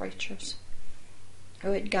flesh creatures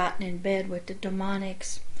who had gotten in bed with the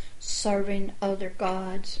demonics, serving other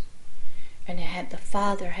gods, and the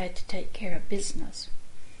Father had to take care of business.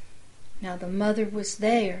 Now, the mother was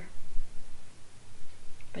there,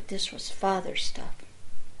 but this was Father stuff.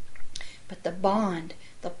 But the bond,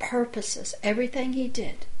 the purposes, everything he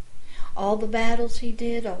did, all the battles he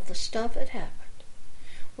did, all the stuff that happened,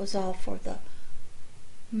 was all for the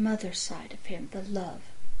mother side of him, the love.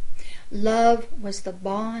 Love was the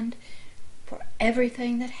bond for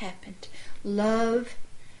everything that happened. Love,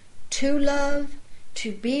 to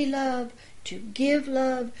be love, to give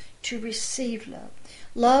love, to receive love.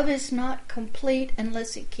 Love is not complete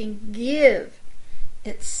unless it can give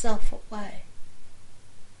itself away.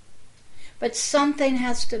 But something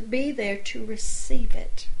has to be there to receive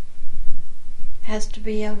it. has to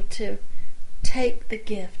be able to take the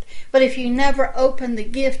gift. But if you never open the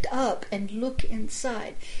gift up and look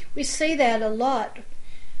inside, we see that a lot.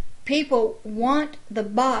 People want the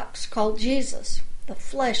box called Jesus, the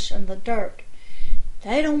flesh and the dirt.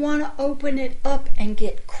 They don't want to open it up and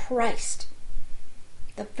get Christ,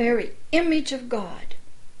 the very image of God.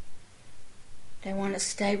 They want to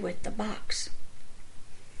stay with the box.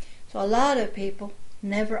 So a lot of people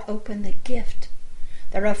never open the gift.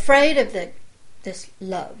 They're afraid of this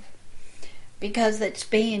love because it's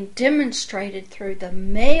being demonstrated through the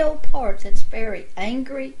male parts. It's very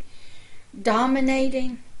angry,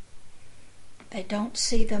 dominating. They don't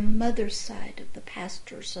see the mother side of the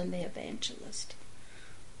pastors and the evangelist.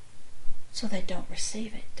 So they don't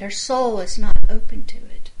receive it. Their soul is not open to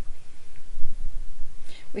it.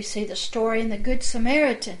 We see the story in the Good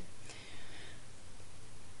Samaritan.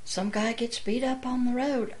 Some guy gets beat up on the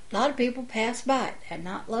road. A lot of people pass by. They're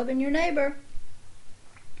not loving your neighbor.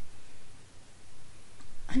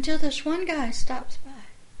 Until this one guy stops by.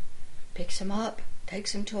 Picks him up.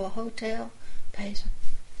 Takes him to a hotel. Pays him.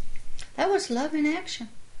 That was love in action.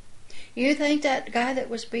 You think that guy that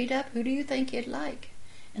was beat up, who do you think you'd like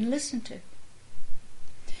and listen to?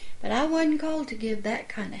 But I wasn't called to give that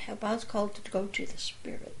kind of help. I was called to go to the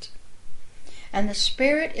Spirit. And the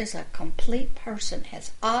Spirit is a complete person. It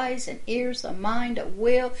has eyes and ears, a mind, a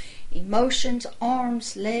will, emotions,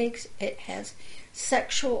 arms, legs. It has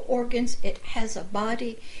sexual organs. It has a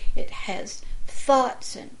body. It has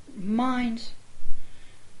thoughts and minds.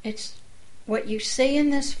 It's what you see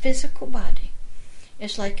in this physical body.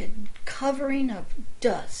 It's like a covering of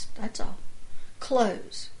dust. That's all.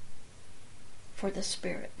 Clothes. For the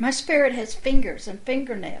Spirit. My spirit has fingers and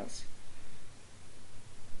fingernails.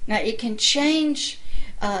 Now it can change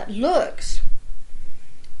looks,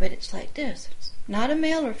 but it's like this. It's not a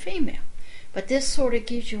male or female, but this sort of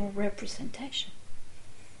gives you a representation.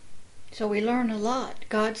 So we learn a lot.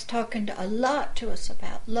 God's talking a lot to us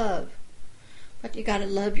about love, but you got to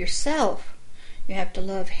love yourself. You have to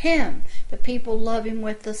love Him. The people love Him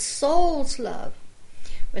with the soul's love,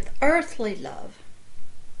 with earthly love.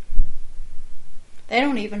 They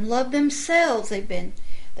don't even love themselves. They've been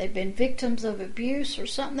victims of abuse or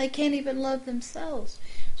something. They can't even love themselves.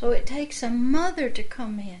 So it takes a mother to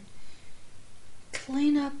come in,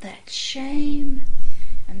 clean up that shame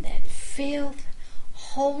and that filth,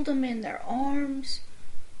 hold them in their arms.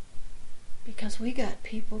 Because we got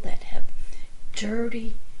people that have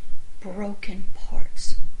dirty, broken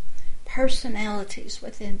parts, personalities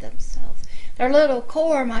within themselves. Their little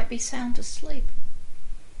core might be sound asleep.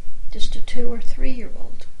 Just a 2 or 3 year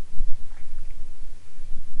old.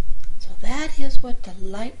 So that is what the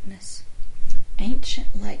likeness, ancient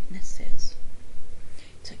likeness is.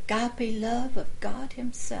 It's agape love of God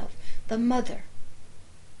Himself, the mother,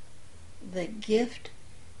 the gift,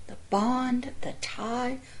 the bond, the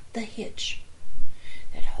tie, the hitch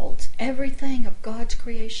that holds everything of God's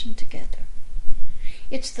creation together.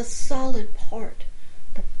 It's the solid part,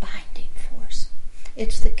 the binding force.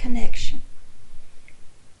 It's the connection.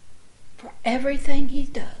 For everything He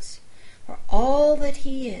does, for all that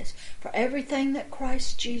He is, for everything that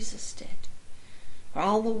Christ Jesus did, for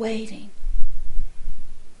all the waiting.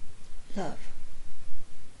 Love.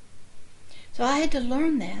 So I had to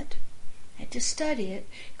learn that. I had to study it.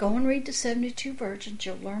 Go and read the 72 Virgins.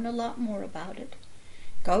 You'll learn a lot more about it.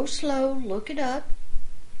 Go slow. Look it up.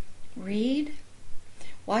 Read.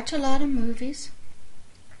 Watch a lot of movies.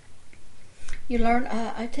 You learn,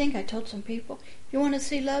 I think I told some people, you want to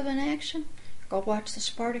see love in action? Go watch the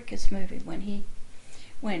Spartacus movie.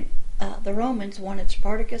 When the Romans wanted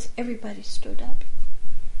Spartacus, everybody stood up.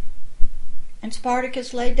 And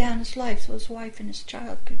Spartacus laid down his life so his wife and his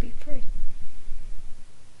child could be free.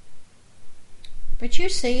 But you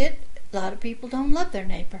see it, a lot of people don't love their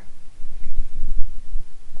neighbor.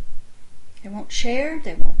 They won't share,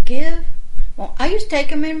 they won't give. Well, I used to take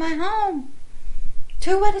them in my home,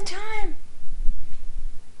 2 at a time.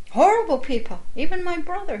 Horrible people. Even my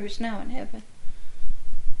brother, who's now in heaven.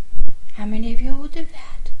 How many of you will do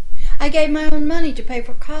that? I gave my own money to pay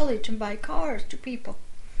for college and buy cars to people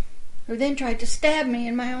who then tried to stab me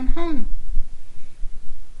in my own home.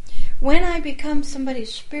 When I become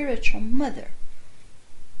somebody's spiritual mother,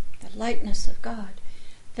 the likeness of God,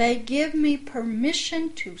 they give me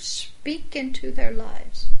permission to speak into their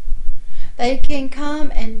lives. They can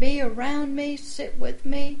come and be around me, sit with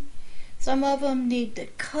me. Some of them need the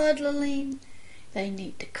cuddling. They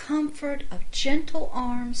need the comfort of gentle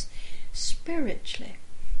arms spiritually.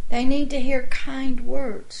 They need to hear kind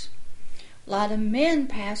words. A lot of men,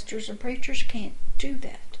 pastors, and preachers can't do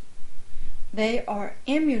that. They are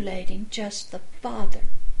emulating just the Father.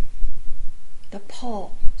 the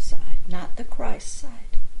Paul side, not the Christ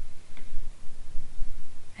side.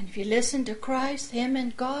 And if you listen to Christ, Him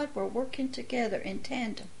and God were working together in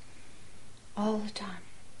tandem all the time.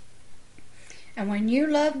 And when you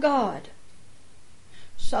love God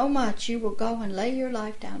so much, you will go and lay your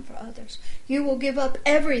life down for others. You will give up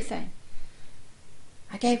everything.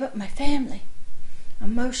 I gave up my family,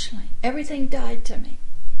 emotionally. Everything died to me.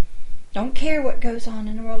 Don't care what goes on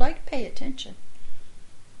in the world. I pay attention.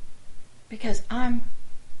 Because I'm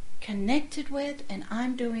connected with and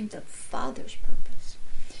I'm doing the Father's purpose.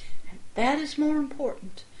 And that is more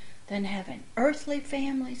important than having earthly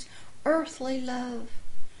families, earthly love,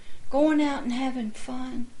 going out and having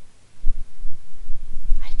fun.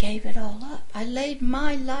 I gave it all up. I laid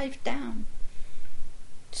my life down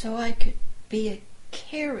so I could be a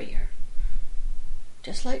carrier,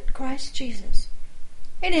 just like Christ Jesus.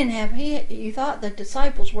 He didn't have, you thought the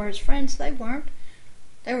disciples were his friends. They weren't.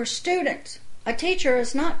 They were students. A teacher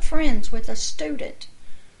is not friends with a student.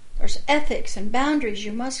 There's ethics and boundaries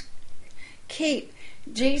you must keep.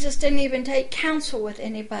 Jesus didn't even take counsel with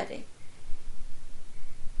anybody.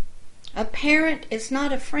 A parent is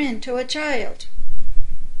not a friend to a child.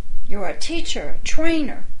 You're a teacher, a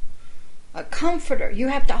trainer, a comforter. You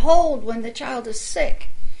have to hold when the child is sick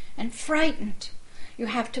and frightened. You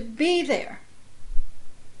have to be there.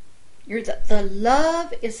 The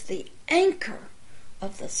love is the anchor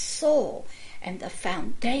of the soul and the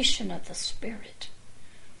foundation of the spirit.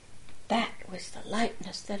 That was the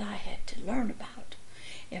likeness that I had to learn about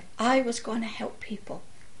if I was going to help people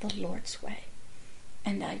the Lord's way.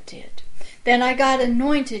 And I did. Then I got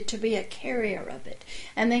anointed to be a carrier of it.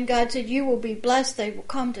 And then God said, you will be blessed. They will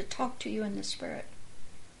come to talk to you in the Spirit.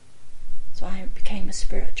 So I became a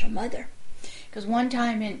spiritual mother. Because one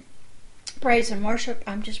time in praise and worship,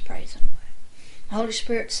 I'm just praising. The Holy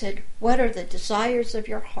Spirit said, what are the desires of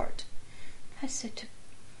your heart? I said,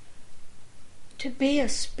 to be a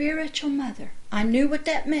spiritual mother. I knew what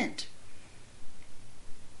that meant.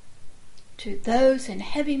 To those in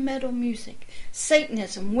heavy metal music,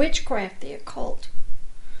 Satanism, witchcraft, the occult.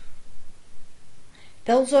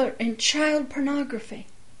 Those are in child pornography,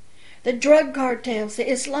 the drug cartels,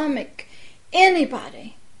 the Islamic,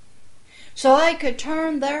 anybody. So I could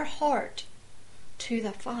turn their heart to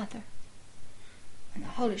the Father. And the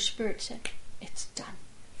Holy Spirit said, it's done.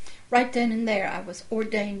 Right then and there, I was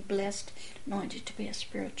ordained, blessed, anointed to be a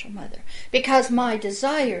spiritual mother. Because my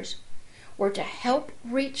desires were to help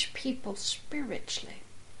reach people spiritually.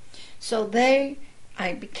 So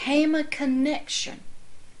I became a connection,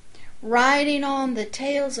 riding on the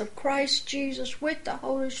tails of Christ Jesus with the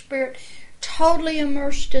Holy Spirit, totally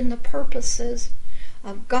immersed in the purposes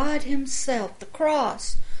of God Himself, the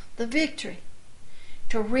cross, the victory,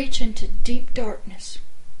 to reach into deep darkness.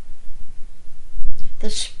 The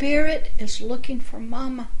Spirit is looking for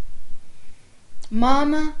Mama.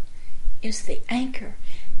 Mama is the anchor.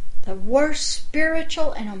 The worst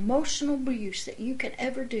spiritual and emotional abuse that you can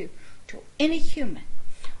ever do to any human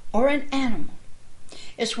or an animal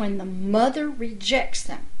is when the mother rejects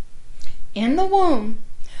them in the womb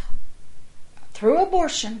through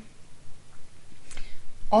abortion,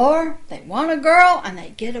 or they want a girl and they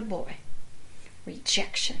get a boy.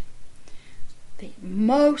 Rejection. The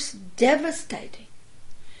most devastating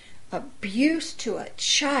abuse to a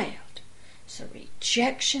child is the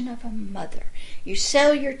rejection of a mother. You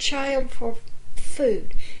sell your child for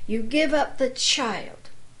food. You give up the child.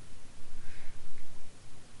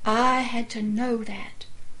 I had to know that.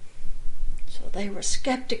 So they were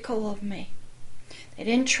skeptical of me. They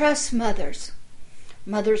didn't trust mothers.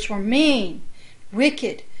 Mothers were mean,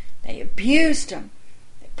 wicked. They abused them.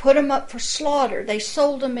 They put them up for slaughter. They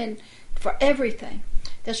sold them in for everything.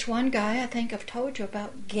 This one guy, I think I've told you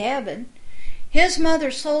about, Gavin, his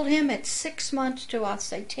mother sold him at 6 months to a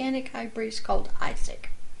satanic high priest called Isaac.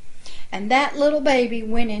 And that little baby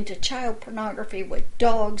went into child pornography with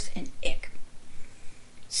dogs and ick.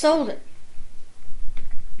 Sold it.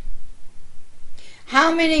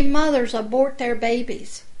 How many mothers abort their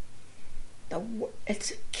babies?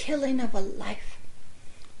 It's a killing of a life.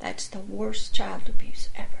 That's the worst child abuse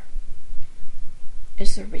ever.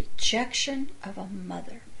 Is the rejection of a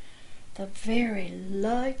mother. The very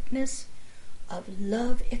likeness of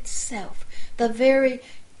love itself. The very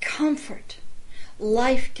comfort,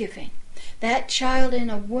 life-giving. That child in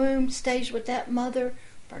a womb stays with that mother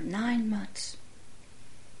for 9 months.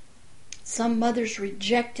 Some mothers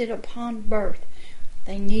reject it upon birth.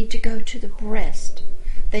 They need to go to the breast.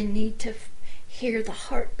 They need to hear the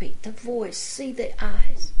heartbeat, the voice, see the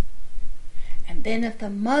eyes. And then if the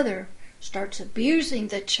mother starts abusing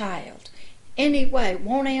the child anyway,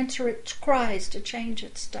 won't answer its cries to change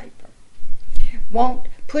its diaper,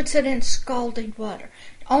 puts it in scalding water,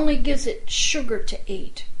 only gives it sugar to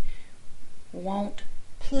eat, won't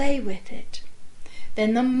play with it,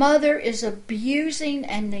 then the mother is abusing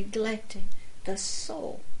and neglecting the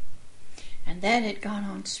soul. And that had gone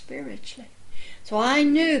on spiritually. So I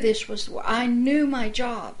knew my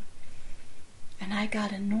job. And I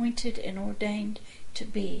got anointed and ordained to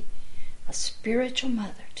be a spiritual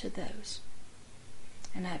mother to those.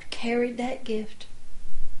 And I've carried that gift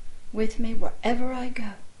with me wherever I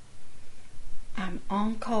go. I'm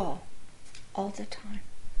on call all the time.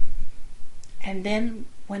 And then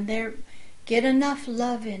when they get enough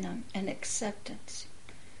love in them and acceptance,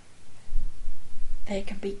 they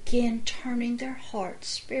can begin turning their hearts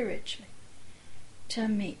spiritually to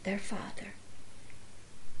meet their Father.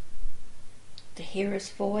 To hear His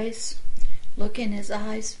voice, look in His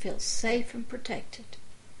eyes, feel safe and protected.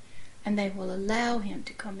 And they will allow Him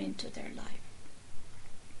to come into their life.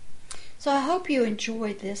 So I hope you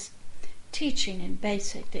enjoyed this teaching in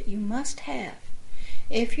basic that you must have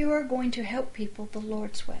if you are going to help people the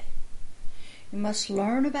Lord's way. You must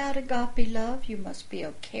learn about agape love. You must be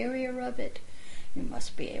a carrier of it. You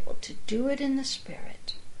must be able to do it in the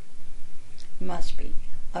Spirit. You must be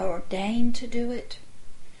ordained to do it.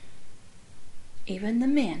 Even the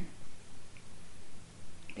men.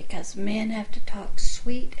 Because men have to talk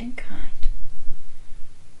sweet and kind.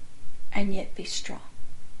 And yet be strong.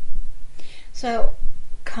 So,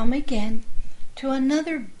 come again to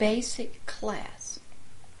another basic class.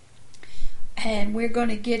 And we're going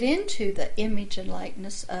to get into the image and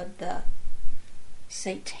likeness of the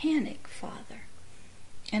satanic father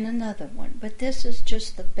and another one. But this is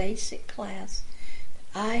just the basic class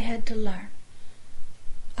that I had to learn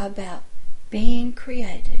about being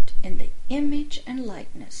created in the image and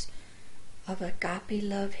likeness of Agape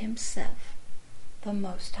Love Himself, the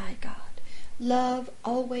Most High God. Love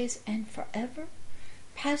always and forever.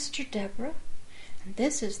 Pastor Deborah. And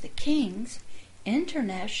this is the King's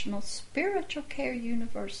International Spiritual Care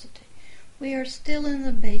University. We are still in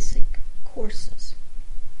the basic courses.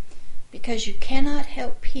 Because you cannot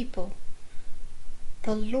help people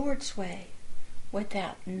the Lord's way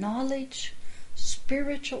without knowledge,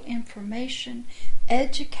 spiritual information,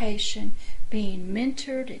 education, being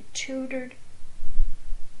mentored and tutored,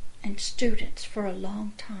 and students for a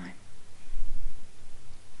long time.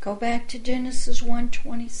 Go back to Genesis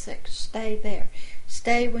 1:26. Stay there.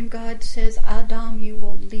 Stay when God says, Adam, you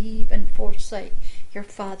will leave and forsake your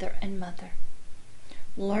father and mother.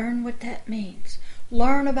 Learn what that means.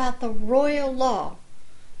 Learn about the royal law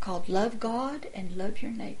called love God and love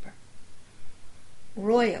your neighbor.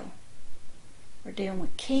 Royal. We're dealing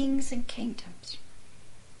with kings and kingdoms.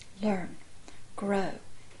 Learn, grow,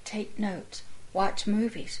 take notes, watch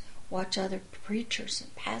movies, watch other preachers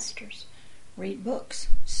and pastors, read books,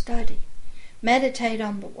 study, meditate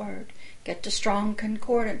on the Word, get to Strong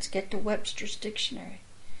Concordance, get to Webster's Dictionary.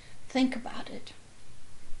 Think about it.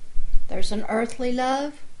 There's an earthly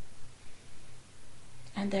love,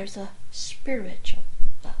 and there's a spiritual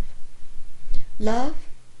love. Love,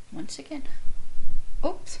 once again,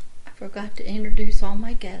 I forgot to introduce all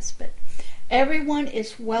my guests, but everyone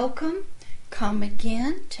is welcome. Come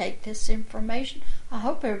again, take this information. I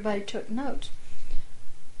hope everybody took notes.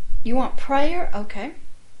 You want prayer? Okay.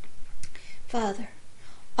 Father,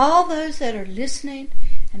 all those that are listening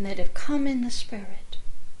and that have come in the Spirit,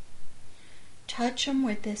 touch them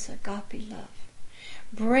with this agape love.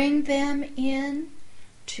 Bring them in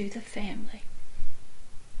to the family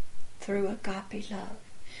through agape love.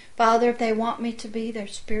 Father, if they want me to be their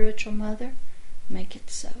spiritual mother, make it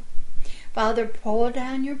so. Father, pour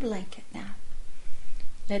down your blanket now.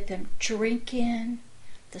 Let them drink in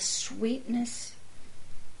the sweetness,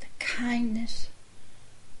 the kindness,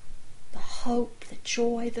 the hope, the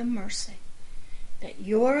joy, the mercy that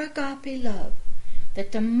your agape love,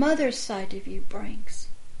 that the mother's side of you brings.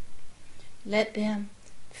 Let them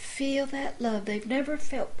feel that love they've never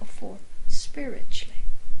felt before spiritually.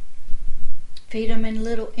 Feed them in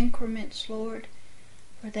little increments, Lord,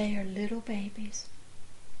 for they are little babies.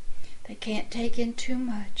 They can't take in too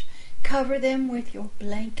much. Cover them with your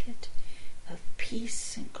blanket of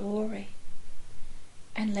peace and glory,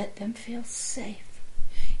 and let them feel safe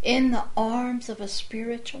in the arms of a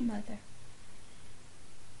spiritual mother.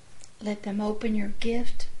 Let them open your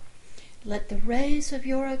gift. Let the rays of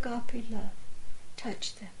your agape love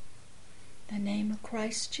touch them. In the name of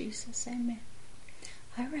Christ Jesus, amen.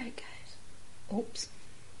 All right, guys. Oops.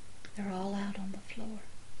 They're all out on the floor.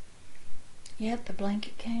 Yep, the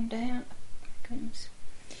blanket came down. Oh, my goodness.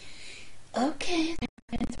 Okay,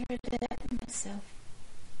 I've been through that myself.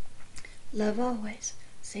 Love always.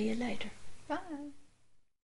 See you later. Bye.